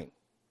shine.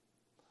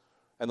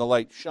 And the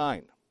light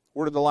shined.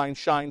 Where did the light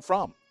shine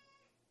from?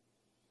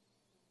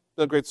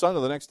 The great sun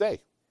of the next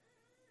day.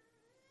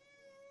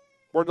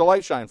 Where did the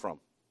light shine from?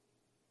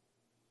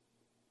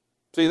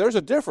 See, there's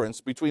a difference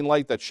between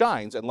light that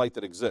shines and light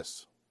that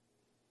exists.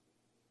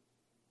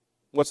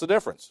 What's the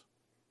difference?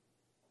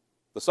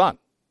 The sun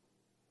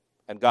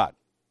and God.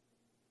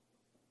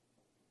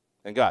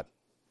 And God.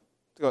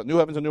 New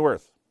heavens and new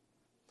earth.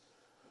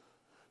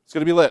 It's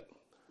going to be lit.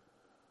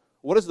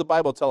 What does the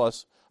Bible tell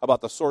us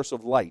about the source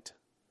of light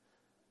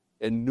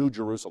in New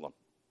Jerusalem?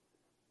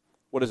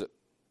 What is it?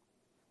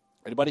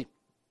 Anybody?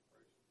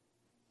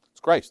 It's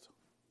Christ.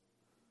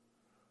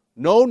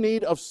 No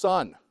need of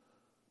sun.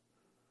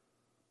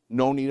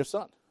 No need of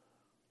sun.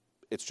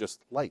 It's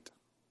just light.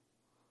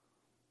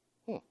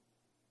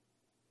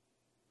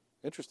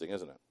 Interesting,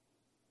 isn't it?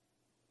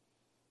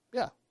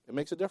 Yeah, it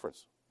makes a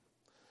difference.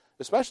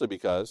 Especially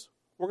because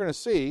we're going to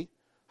see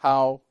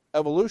how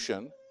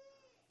evolution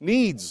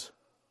needs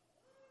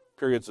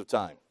periods of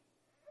time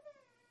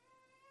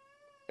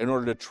in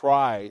order to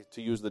try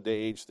to use the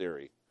day-age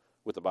theory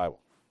with the Bible.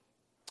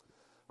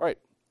 All right.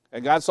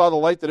 And God saw the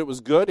light that it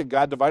was good, and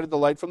God divided the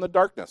light from the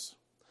darkness.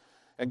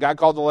 And God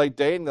called the light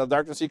day, and the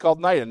darkness he called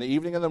night. And the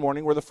evening and the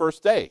morning were the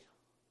first day.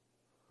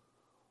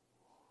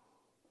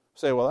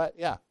 Say, well,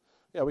 yeah,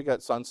 we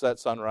got sunset,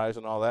 sunrise,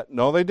 and all that.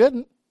 No, they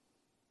didn't.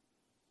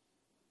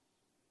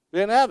 They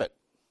didn't have it.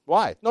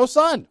 Why? No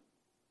sun.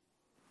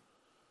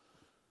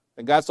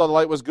 And God saw the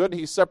light was good, and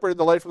he separated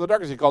the light from the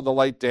darkness. He called the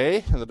light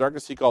day, and the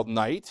darkness he called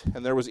night.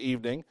 And there was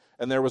evening,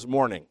 and there was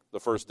morning, the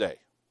first day.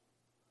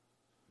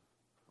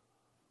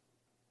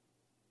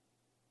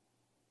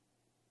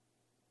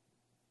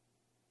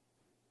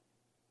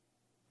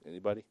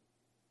 Anybody?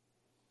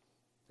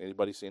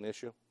 Anybody see an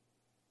issue?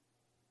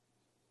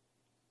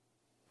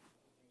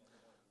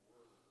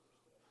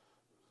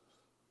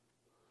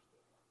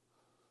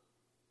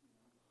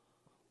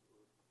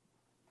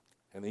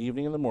 And the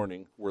evening and the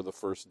morning were the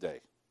first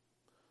day.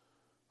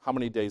 How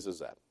many days is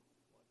that?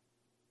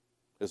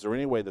 Is there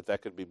any way that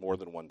that could be more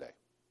than one day?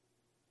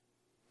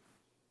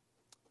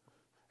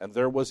 And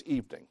there was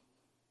evening,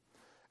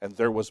 and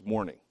there was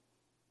morning,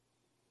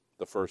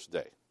 the first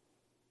day.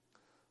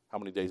 How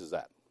many days is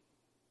that?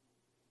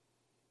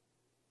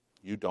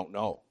 You don't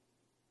know.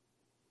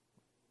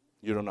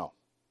 You don't know.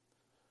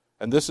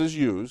 And this is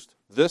used,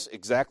 this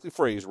exact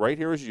phrase right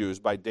here is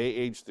used by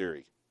day-age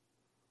theory.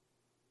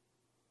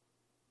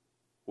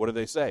 What do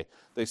they say?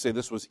 They say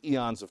this was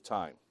eons of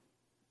time.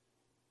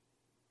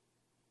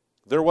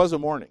 There was a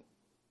morning,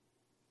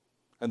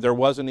 and there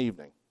was an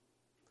evening.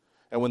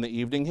 And when the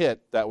evening hit,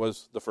 that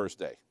was the first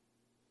day.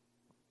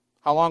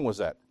 How long was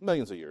that?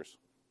 Millions of years.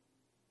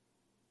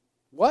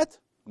 What?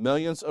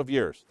 Millions of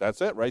years.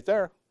 That's it right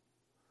there.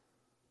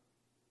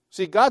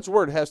 See, God's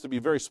word has to be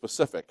very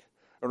specific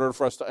in order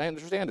for us to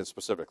understand it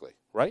specifically,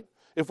 right?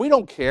 If we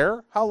don't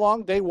care how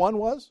long day one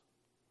was,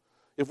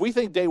 if we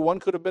think day one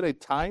could have been a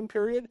time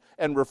period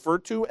and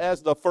referred to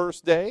as the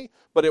first day,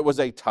 but it was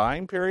a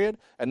time period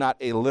and not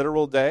a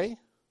literal day,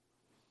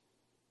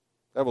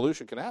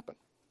 evolution can happen.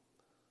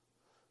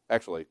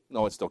 Actually,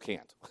 no, it still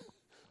can't.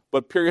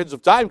 But periods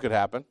of time could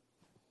happen.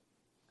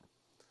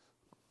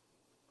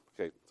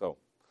 Okay, so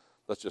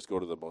let's just go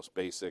to the most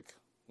basic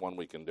one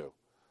we can do.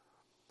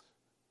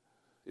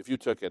 If you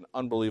took an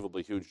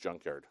unbelievably huge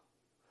junkyard,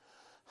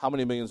 how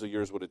many millions of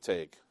years would it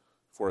take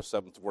for a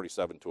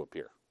 747 to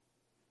appear?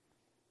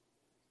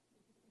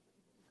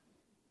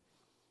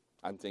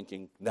 I'm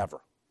thinking never.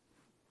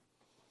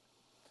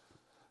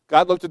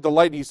 God looked at the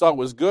light, and he saw it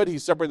was good. He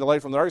separated the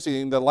light from the darkness. He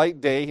named the light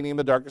day, he named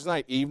the darkness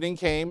night. Evening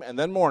came, and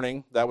then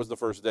morning. That was the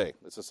first day.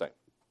 It's the same.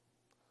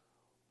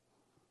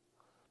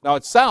 Now,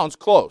 it sounds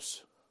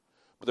close,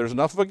 but there's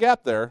enough of a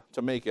gap there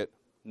to make it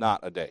not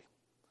a day.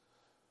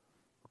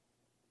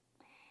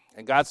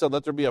 And God said,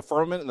 let there be a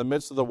firmament in the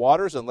midst of the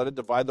waters, and let it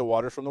divide the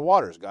waters from the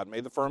waters. God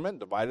made the firmament,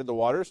 divided the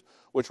waters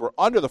which were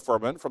under the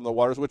firmament from the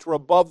waters which were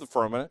above the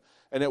firmament,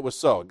 and it was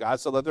so. God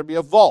said, let there be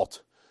a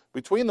vault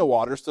between the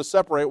waters to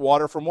separate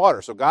water from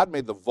water. So God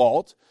made the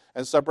vault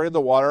and separated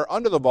the water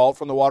under the vault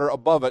from the water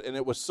above it, and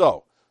it was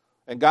so.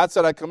 And God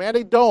said, I command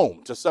a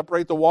dome to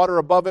separate the water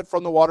above it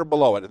from the water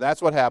below it. And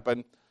that's what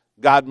happened.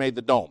 God made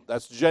the dome.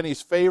 That's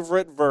Jenny's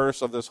favorite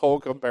verse of this whole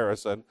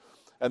comparison.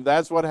 And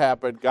that's what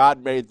happened.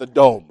 God made the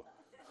dome.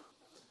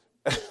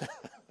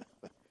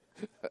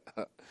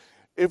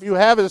 If you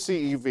have a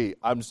CEV,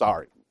 I'm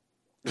sorry.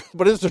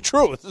 But it's the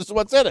truth. This is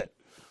what's in it.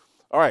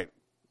 All right.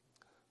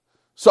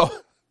 So,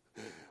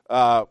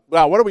 now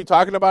what are we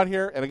talking about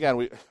here? And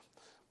again,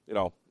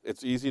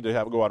 it's easy to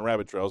go on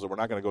rabbit trails, and we're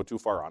not going to go too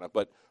far on it.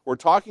 But we're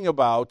talking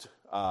about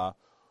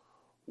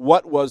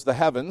what was the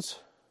heavens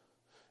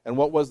and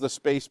what was the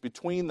space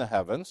between the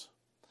heavens.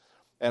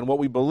 And what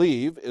we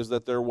believe is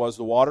that there was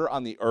the water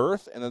on the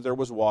earth and that there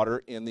was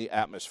water in the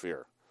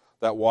atmosphere.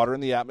 That water in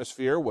the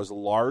atmosphere was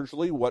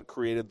largely what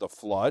created the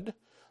flood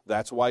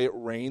That's why it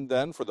rained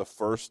then for the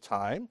first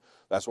time.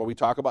 That's why we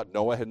talk about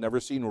Noah had never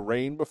seen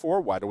rain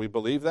before. Why do we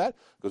believe that?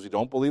 Because we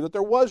don't believe that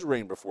there was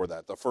rain before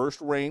that. The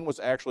first rain was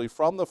actually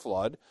from the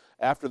flood.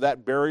 After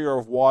that barrier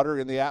of water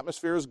in the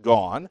atmosphere is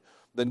gone,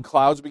 then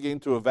clouds begin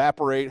to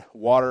evaporate,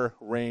 water,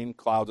 rain,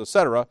 clouds,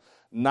 etc.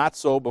 Not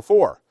so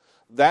before.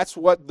 That's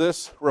what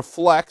this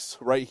reflects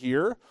right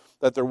here,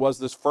 that there was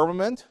this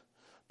firmament,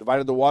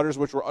 divided the waters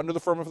which were under the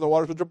firmament from the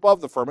waters which were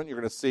above the firmament. You're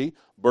going to see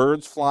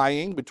birds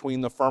flying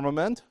between the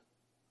firmament.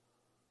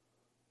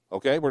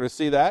 Okay, we're going to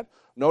see that.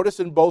 Notice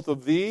in both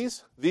of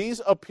these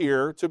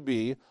appear to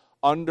be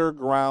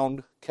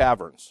underground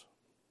caverns,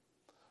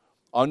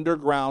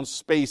 underground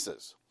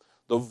spaces.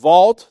 The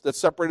vault that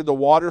separated the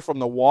water from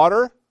the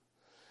water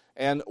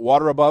and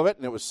water above it,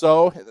 and it was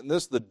so. And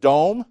this, the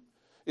dome,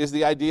 is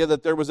the idea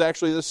that there was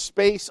actually this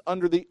space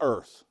under the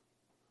earth.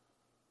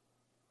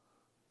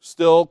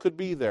 Still could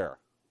be there.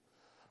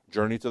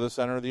 Journey to the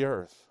center of the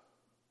earth.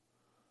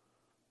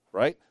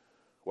 Right?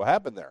 What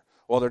happened there?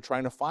 Well, they're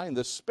trying to find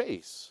this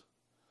space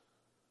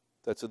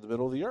that's in the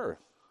middle of the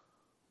earth.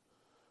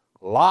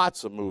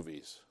 Lots of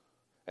movies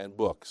and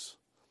books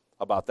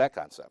about that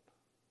concept.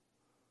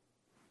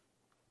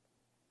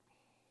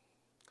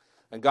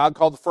 And God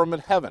called the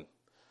firmament heaven,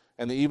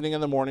 and the evening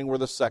and the morning were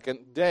the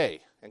second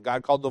day. And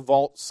God called the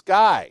vault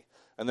sky,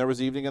 and there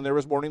was evening and there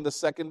was morning the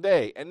second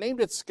day, and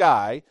named it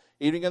sky,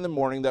 evening and the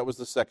morning, that was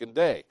the second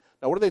day.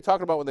 Now, what are they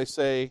talking about when they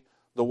say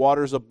the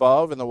waters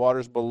above and the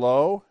waters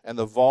below, and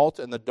the vault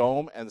and the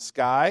dome and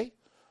sky?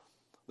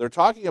 They're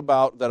talking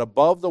about that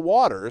above the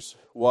waters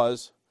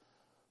was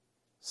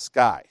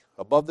sky.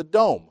 Above the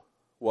dome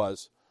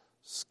was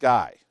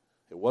sky.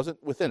 It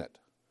wasn't within it.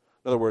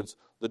 In other words,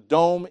 the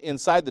dome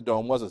inside the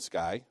dome wasn't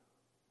sky.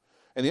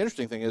 And the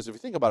interesting thing is, if you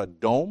think about a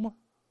dome,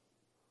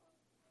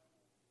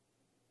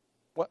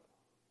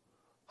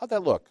 how'd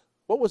that look?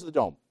 What was the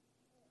dome?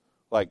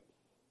 Like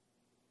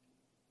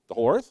the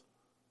whole earth?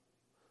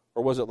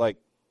 Or was it like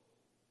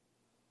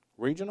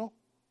regional?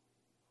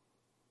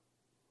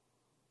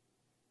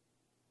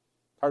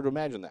 Hard to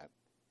imagine that.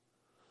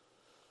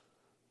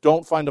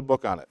 Don't find a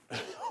book on it.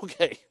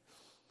 Okay.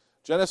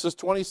 Genesis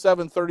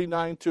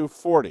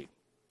 27:39-40.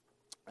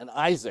 And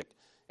Isaac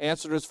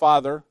his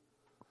father,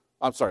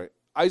 answered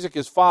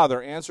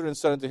and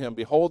said unto him,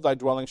 Behold, thy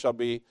dwelling shall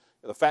be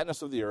the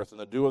fatness of the earth, and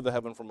the dew of the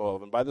heaven from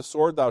above. And by the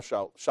sword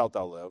shalt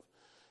thou live,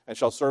 and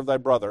shalt serve thy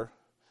brother.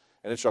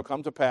 And it shall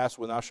come to pass,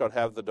 when thou shalt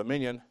have the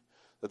dominion,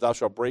 that thou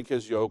shalt break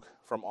his yoke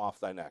from off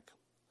thy neck.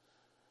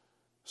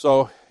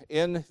 So,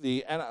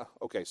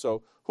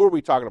 so who are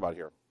we talking about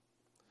here?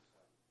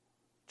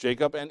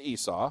 Jacob and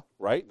Esau,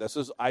 right? This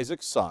is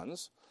Isaac's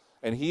sons.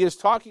 And he is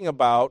talking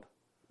about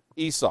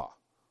Esau.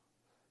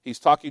 He's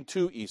talking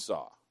to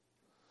Esau.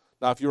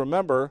 Now, if you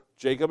remember,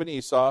 Jacob and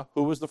Esau,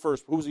 who was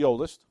the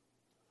oldest?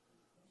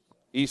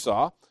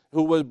 Esau,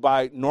 who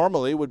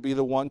normally would be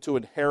the one to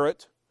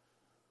inherit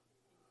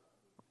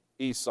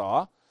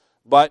Esau.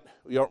 But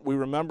we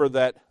remember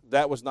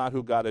that was not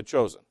who God had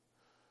chosen.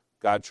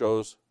 God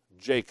chose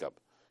Jacob.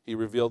 He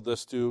revealed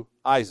this to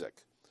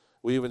Isaac.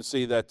 We even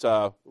see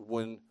that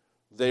when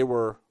they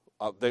were,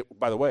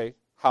 by the way,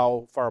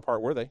 how far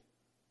apart were they?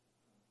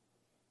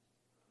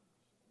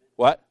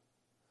 What?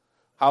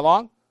 How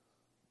long?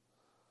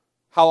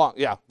 How long?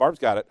 Yeah, Barb's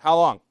got it. How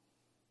long?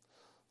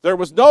 There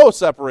was no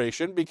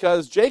separation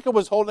because Jacob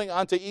was holding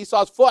onto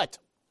Esau's foot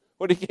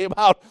when he came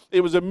out.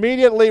 It was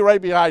immediately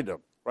right behind him,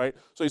 right?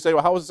 So you say,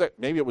 well, how was it?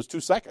 Maybe it was 2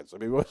 seconds. I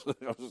mean,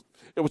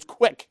 it was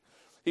quick.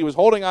 He was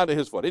holding onto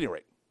his foot. At any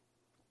rate.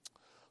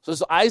 So this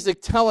is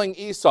Isaac telling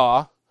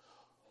Esau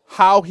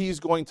how he's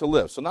going to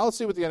live. So now let's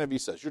see what the NIV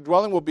says. Your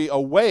dwelling will be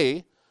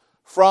away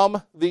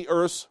from the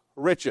earth's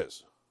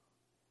riches.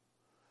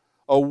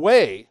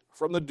 Away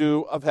from the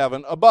dew of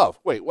heaven above.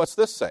 Wait, what's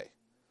this say?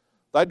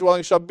 Thy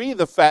dwelling shall be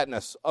the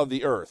fatness of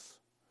the earth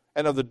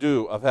and of the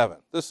dew of heaven.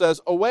 This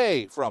says,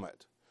 away from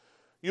it.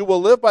 You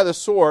will live by the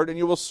sword, and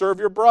you will serve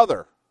your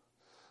brother.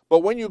 But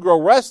when you grow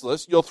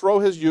restless, you'll throw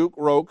his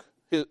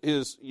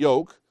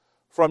yoke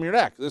from your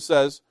neck. This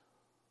says,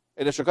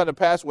 and it shall come to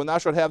pass, when thou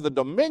shalt have the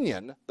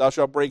dominion, thou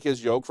shalt break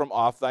his yoke from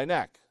off thy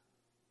neck.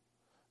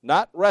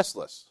 Not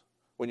restless,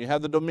 when you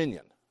have the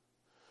dominion.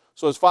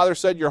 So his father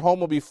said, your home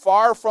will be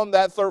far from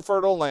that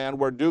fertile land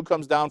where dew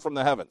comes down from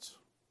the heavens.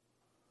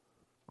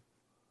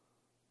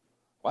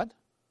 What?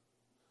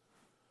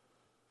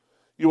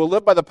 You will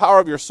live by the power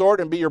of your sword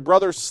and be your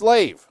brother's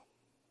slave.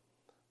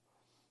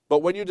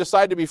 But when you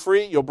decide to be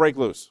free, you'll break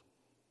loose.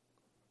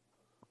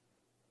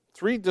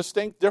 3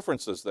 distinct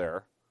differences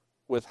there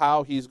with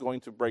how he's going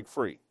to break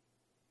free.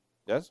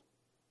 Yes?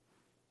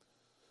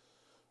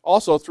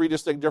 Also, 3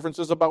 distinct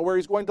differences about where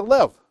he's going to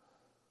live.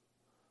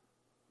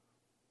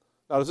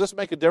 Now, does this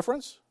make a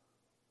difference?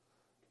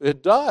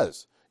 It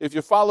does. If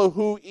you follow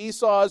who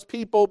Esau's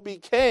people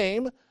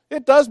became,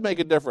 it does make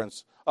a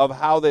difference of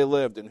how they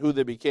lived and who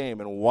they became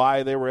and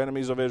why they were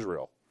enemies of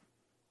Israel.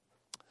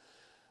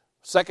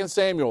 2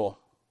 Samuel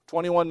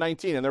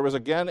 21:19, and there was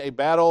again a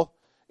battle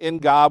in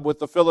Gob with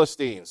the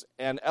Philistines,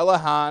 and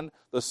Elihan,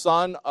 the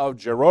son of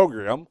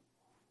Jeroboam,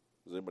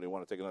 Does anybody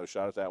want to take another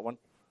shot at that one?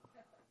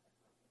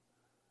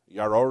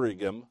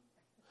 Yarorigim.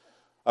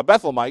 A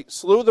Bethlehemite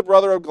slew the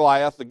brother of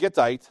Goliath, the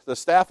Gittite, the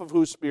staff of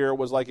whose spear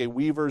was like a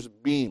weaver's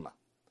beam.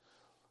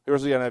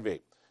 Here's the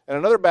NIV. In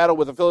another battle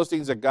with the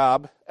Philistines at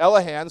Gob,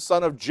 Elihan,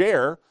 son of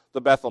Jair,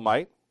 the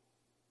Bethlehemite,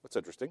 that's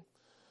interesting,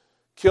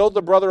 killed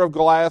the brother of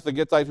Goliath, the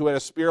Gittite, who had a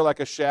spear like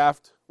a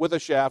shaft, with a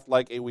shaft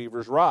like a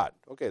weaver's rod.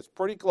 Okay, it's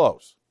pretty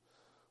close.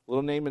 A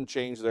little name and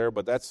change there,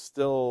 but that's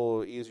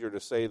still easier to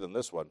say than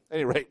this one. At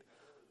any rate,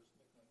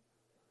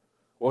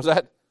 what was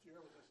that?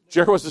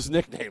 Jair was his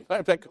nickname.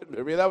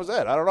 Maybe that was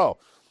it. I don't know.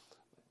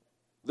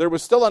 There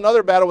was still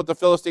another battle with the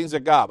Philistines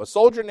at Gob. A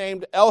soldier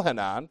named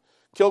Elhanan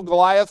killed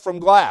Goliath from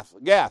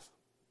Gath,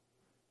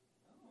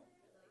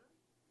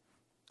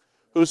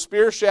 whose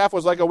spear shaft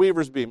was like a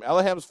weaver's beam.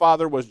 Eliham's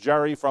father was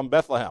Jari from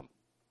Bethlehem.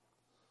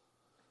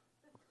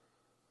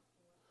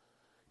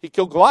 He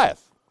killed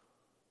Goliath.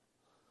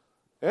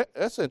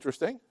 That's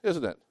interesting,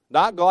 isn't it?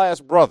 Not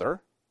Goliath's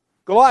brother,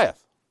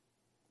 Goliath.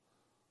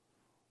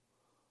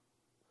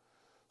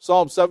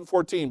 Psalm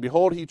 7:14,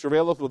 behold, he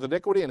travaileth with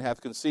iniquity and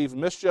hath conceived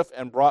mischief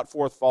and brought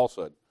forth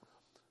falsehood.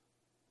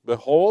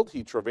 Behold,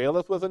 he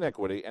travaileth with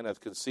iniquity and hath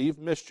conceived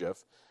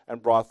mischief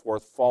and brought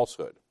forth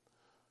falsehood.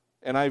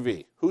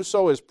 NIV,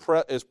 whoso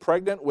is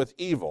pregnant with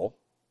evil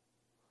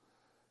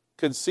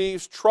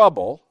conceives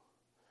trouble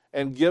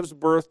and gives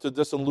birth to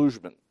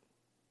disillusionment.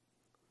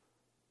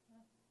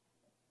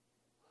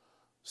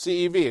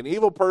 CEV, an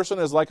evil person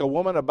is like a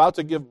woman about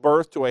to give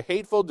birth to a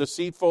hateful,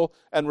 deceitful,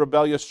 and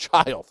rebellious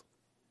child.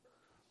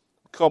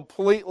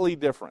 Completely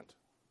different.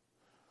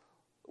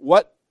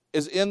 What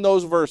is in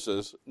those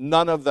verses,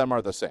 none of them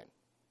are the same.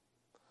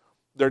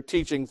 They're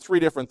teaching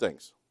three different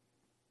things.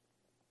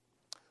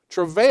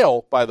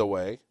 Travail, by the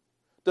way,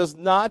 does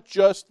not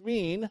just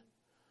mean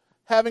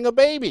having a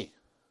baby.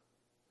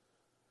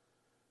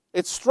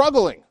 It's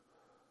struggling.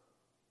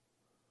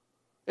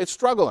 It's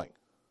struggling.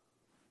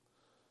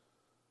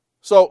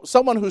 So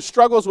someone who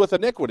struggles with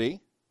iniquity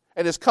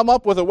and has come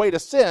up with a way to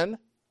sin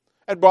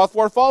and brought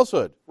forth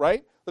falsehood,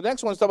 right? The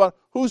next one's talking about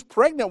who's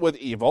pregnant with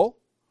evil.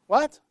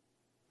 What?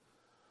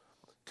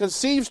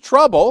 Conceives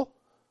trouble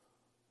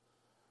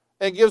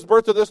and gives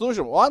birth to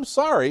disillusion. Well, I'm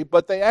sorry,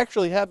 but they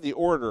actually have the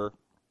order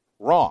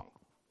wrong.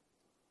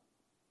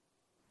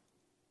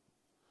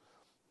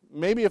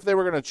 Maybe if they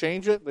were going to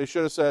change it, they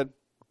should have said,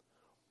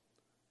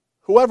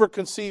 whoever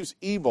conceives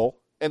evil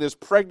and is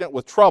pregnant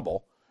with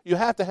trouble, you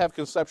have to have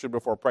conception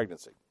before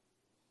pregnancy.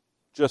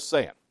 Just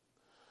saying.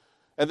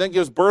 And then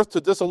gives birth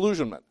to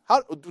disillusionment.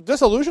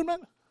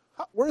 Disillusionment?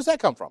 Where does that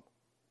come from?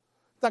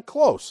 Not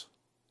close.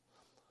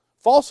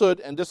 Falsehood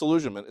and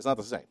disillusionment is not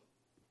the same.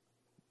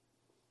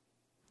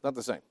 Not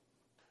the same.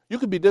 You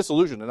could be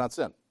disillusioned and not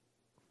sin.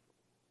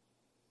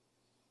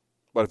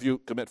 But if you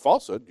commit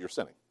falsehood, you're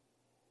sinning.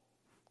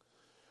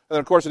 And then,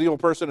 of course, an evil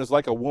person is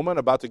like a woman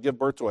about to give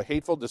birth to a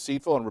hateful,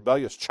 deceitful, and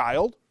rebellious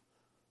child.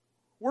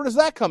 Where does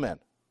that come in?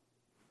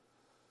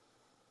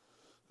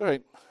 All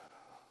right.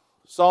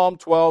 Psalm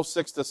 12,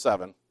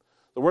 6-7.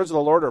 The words of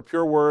the Lord are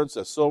pure words,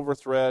 as silver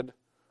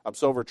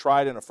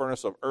tried in a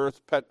furnace of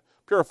earth,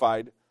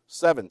 purified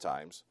 7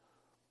 times.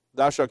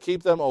 Thou shalt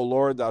keep them, O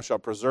Lord, thou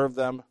shalt preserve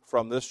them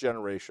from this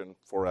generation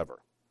forever.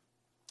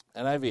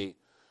 NIV,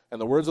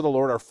 and the words of the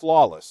Lord are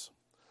flawless,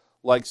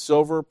 like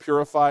silver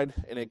purified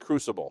in a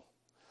crucible,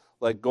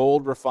 like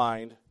gold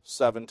refined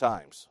 7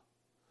 times.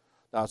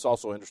 Now, it's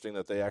also interesting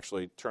that they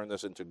actually turn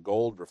this into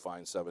gold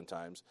refined 7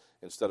 times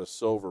instead of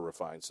silver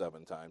refined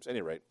 7 times. At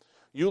any rate,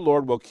 you,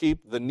 Lord, will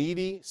keep the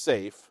needy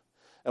safe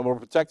and will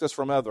protect us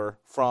from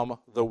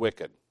the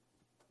wicked.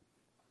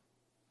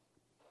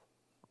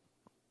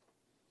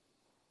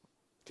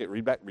 Okay,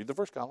 read the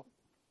first column.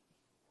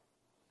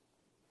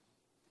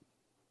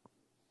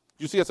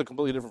 You see it's a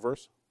completely different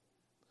verse?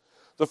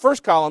 The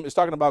first column is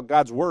talking about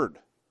God's word.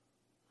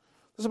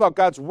 This is about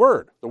God's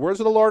word. The words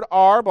of the Lord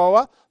are, blah,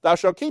 blah, blah. Thou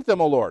shalt keep them,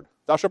 O Lord.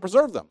 Thou shalt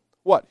preserve them.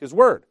 What? His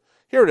word.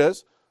 Here it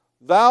is.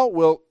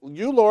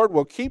 You, Lord,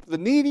 will keep the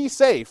needy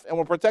safe and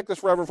will protect us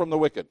forever from the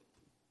wicked.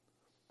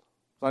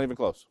 It's not even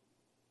close.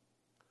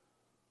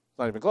 It's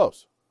not even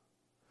close.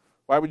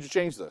 Why would you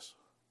change this?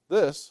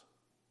 This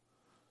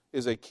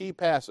is a key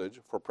passage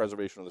for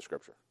preservation of the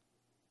Scripture.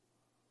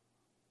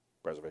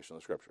 Preservation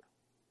of the Scripture.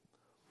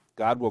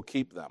 God will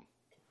keep them.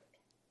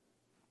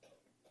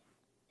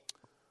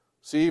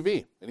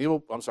 CEV,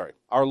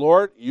 Our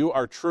Lord, you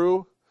are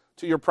true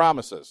to your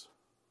promises.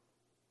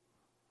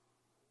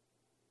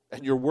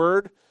 And your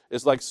word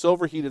is like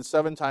silver heated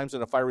 7 times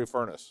in a fiery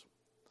furnace.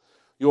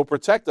 You will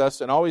protect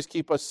us and always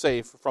keep us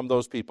safe from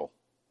those people.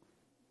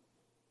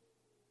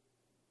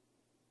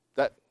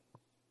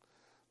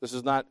 This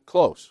is not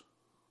close,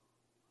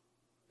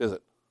 is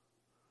it?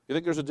 You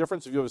think there's a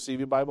difference if you have a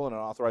CV Bible and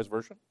an authorized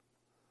version?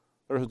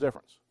 There's a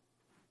difference.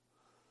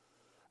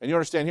 And you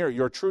understand here,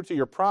 you're true to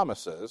your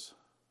promises.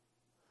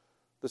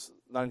 This is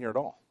not in here at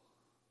all.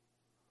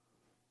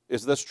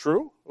 Is this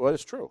true? Well,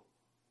 it's true.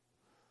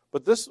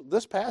 But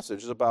this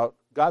passage is about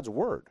God's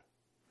word.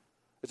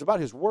 It's about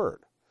his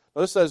word.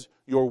 Now this says,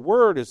 your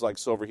word is like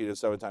silver heated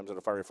 7 times in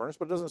a fiery furnace,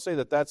 but it doesn't say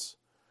that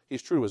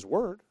He's true to his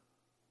word.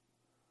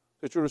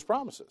 He's true to his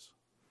promises.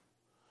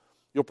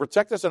 You'll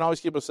protect us and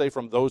always keep us safe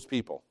from those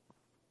people.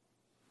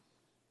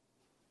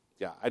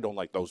 Yeah, I don't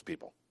like those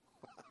people.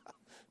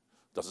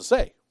 Doesn't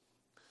say.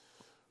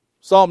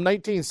 Psalm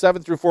 19,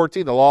 7 through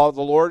 14, the law of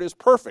the Lord is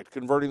perfect,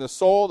 converting the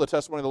soul. The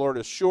testimony of the Lord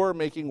is sure,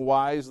 making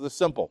wise the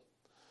simple.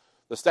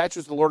 The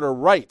statutes of the Lord are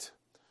right,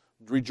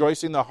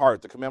 rejoicing the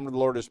heart. The commandment of the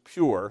Lord is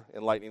pure,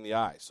 enlightening the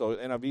eyes. So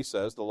NIV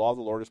says, the law of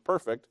the Lord is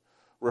perfect,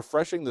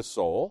 refreshing the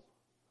soul.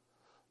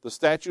 The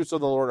statutes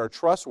of the Lord are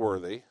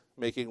trustworthy,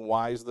 making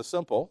wise the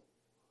simple.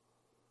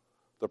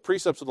 The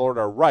precepts of the Lord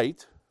are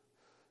right,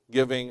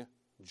 giving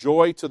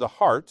joy to the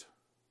heart.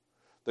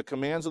 The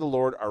commands of the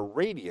Lord are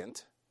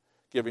radiant,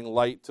 giving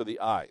light to the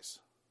eyes.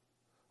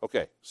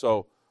 Okay,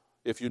 so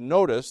if you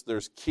notice,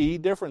 there's key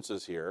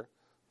differences here.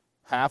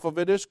 Half of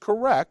it is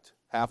correct,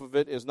 half of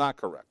it is not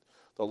correct.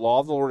 The law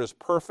of the Lord is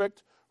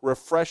perfect,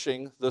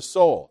 refreshing the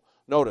soul.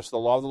 Notice, the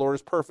law of the Lord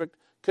is perfect,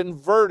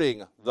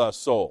 converting the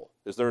soul.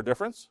 Is there a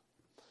difference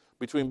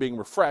between being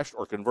refreshed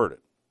or converted?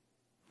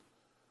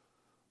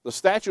 The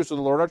statutes of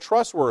the Lord are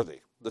trustworthy.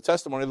 The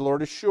testimony of the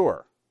Lord is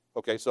sure.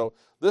 Okay, so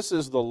this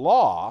is the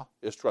law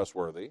is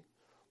trustworthy.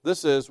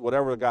 This is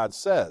whatever God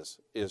says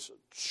is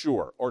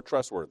sure or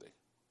trustworthy.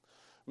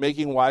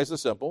 Making wise the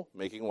simple,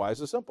 making wise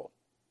the simple.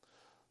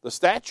 The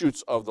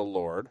statutes of the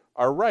Lord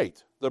are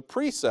right. The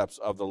precepts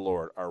of the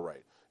Lord are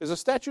right. Is a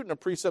statute and a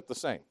precept the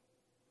same?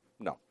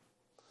 No.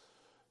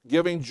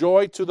 Giving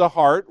joy to the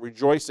heart,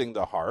 rejoicing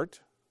the heart.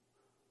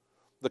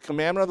 The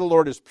commandment of the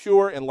Lord is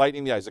pure,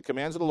 enlightening the eyes. The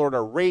commands of the Lord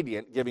are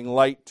radiant, giving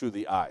light to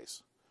the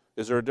eyes.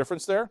 Is there a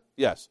difference there?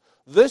 Yes.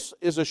 This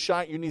is a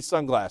shine. You need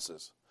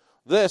sunglasses.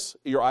 This,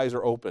 your eyes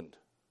are opened.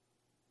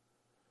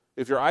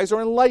 If your eyes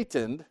are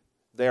enlightened,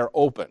 they are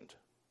opened.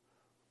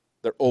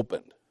 They're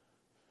opened.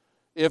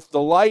 If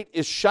the light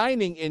is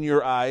shining in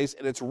your eyes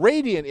and it's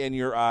radiant in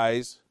your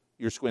eyes,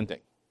 you're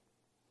squinting.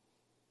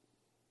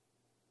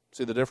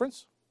 See the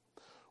difference?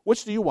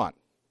 Which do you want?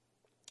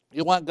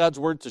 You want God's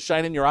word to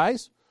shine in your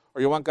eyes, or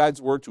you want God's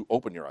word to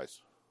open your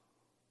eyes?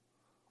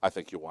 I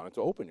think you want it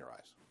to open your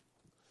eyes.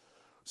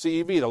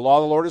 CEV, the law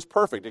of the Lord is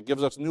perfect. It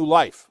gives us new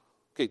life.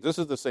 Okay, this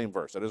is the same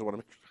verse. I just want to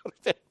make sure you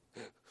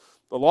understand.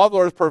 The law of the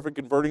Lord is perfect,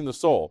 converting the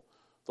soul.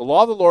 The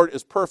law of the Lord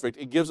is perfect.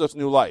 It gives us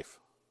new life.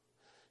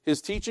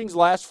 His teachings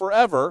last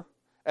forever,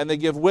 and they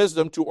give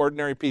wisdom to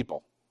ordinary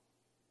people.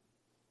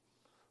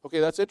 Okay,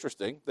 that's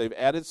interesting. They've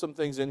added some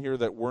things in here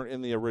that weren't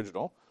in the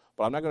original,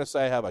 but I'm not going to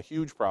say I have a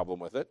huge problem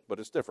with it, but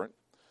it's different.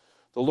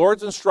 The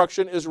Lord's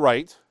instruction is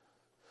right.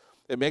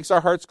 It makes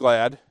our hearts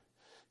glad.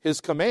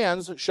 His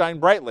commands shine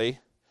brightly,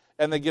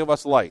 and they give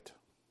us light.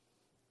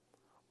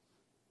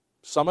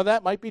 Some of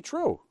that might be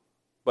true,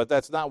 but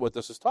that's not what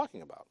this is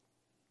talking about.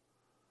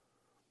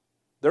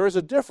 There is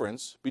a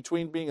difference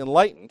between being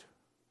enlightened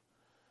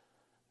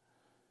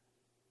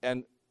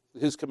and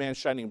his commands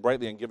shining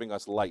brightly and giving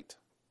us light.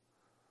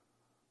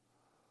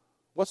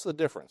 What's the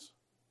difference?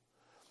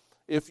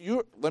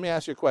 Let me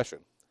ask you a question.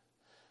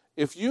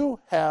 If you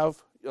have,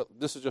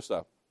 this is just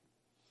a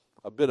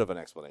bit of an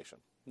explanation,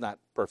 not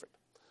perfect.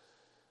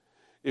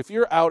 If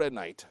you're out at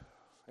night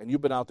and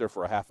you've been out there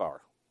for a half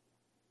hour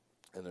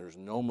and there's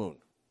no moon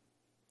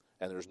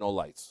and there's no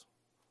lights,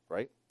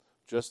 right?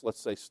 Just let's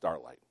say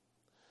starlight.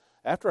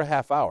 After a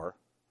half hour,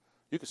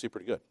 you can see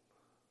pretty good.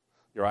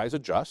 Your eyes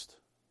adjust,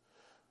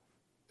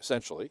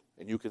 essentially,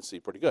 and you can see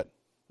pretty good,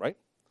 right?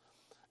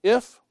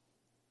 If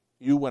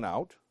you went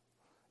out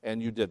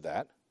and you did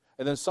that,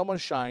 and then someone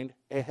shined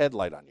a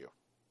headlight on you,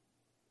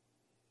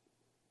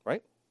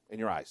 right, in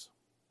your eyes,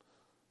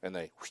 and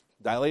they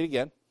dilate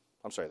again.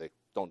 I'm sorry, they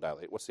don't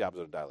dilate. What's the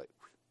opposite of dilate?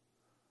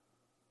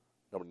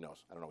 Nobody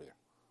knows. I don't know either.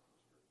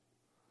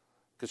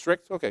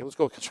 Constrict? Okay, let's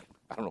go with constrict.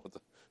 I don't know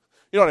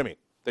you know what I mean.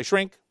 They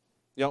shrink,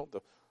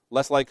 the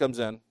less light comes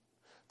in.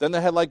 Then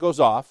the headlight goes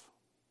off,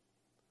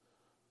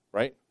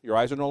 right? Your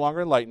eyes are no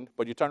longer enlightened,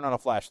 but you turn on a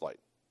flashlight.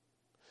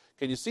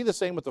 Can you see the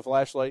same with the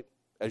flashlight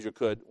as you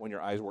could when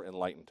your eyes were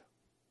enlightened?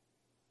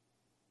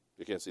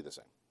 You can't see the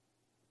same.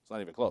 It's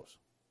not even close.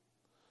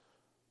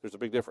 There's a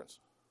big difference.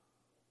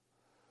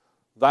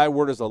 Thy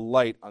word is a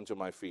light unto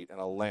my feet and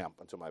a lamp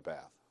unto my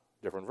path.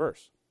 Different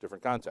verse,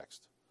 different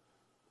context.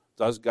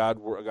 Does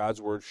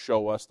God's word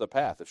show us the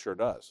path? It sure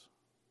does.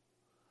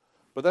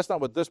 But that's not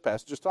what this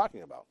passage is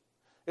talking about.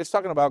 It's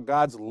talking about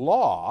God's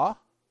law,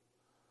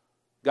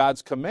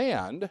 God's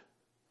command,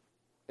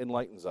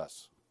 enlightens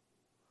us.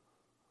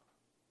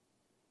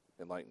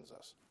 Enlightens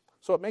us.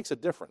 So it makes a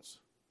difference.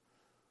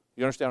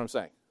 You understand what I'm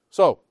saying?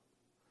 So,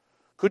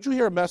 could you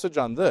hear a message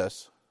on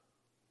this,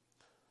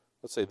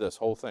 let's say this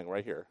whole thing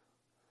right here,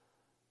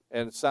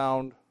 and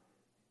sound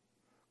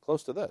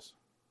close to this?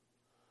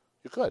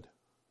 You could.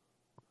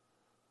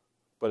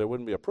 But it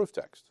wouldn't be a proof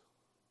text.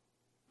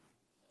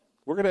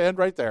 We're going to end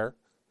right there.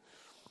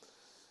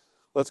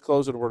 Let's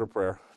close in a word of prayer.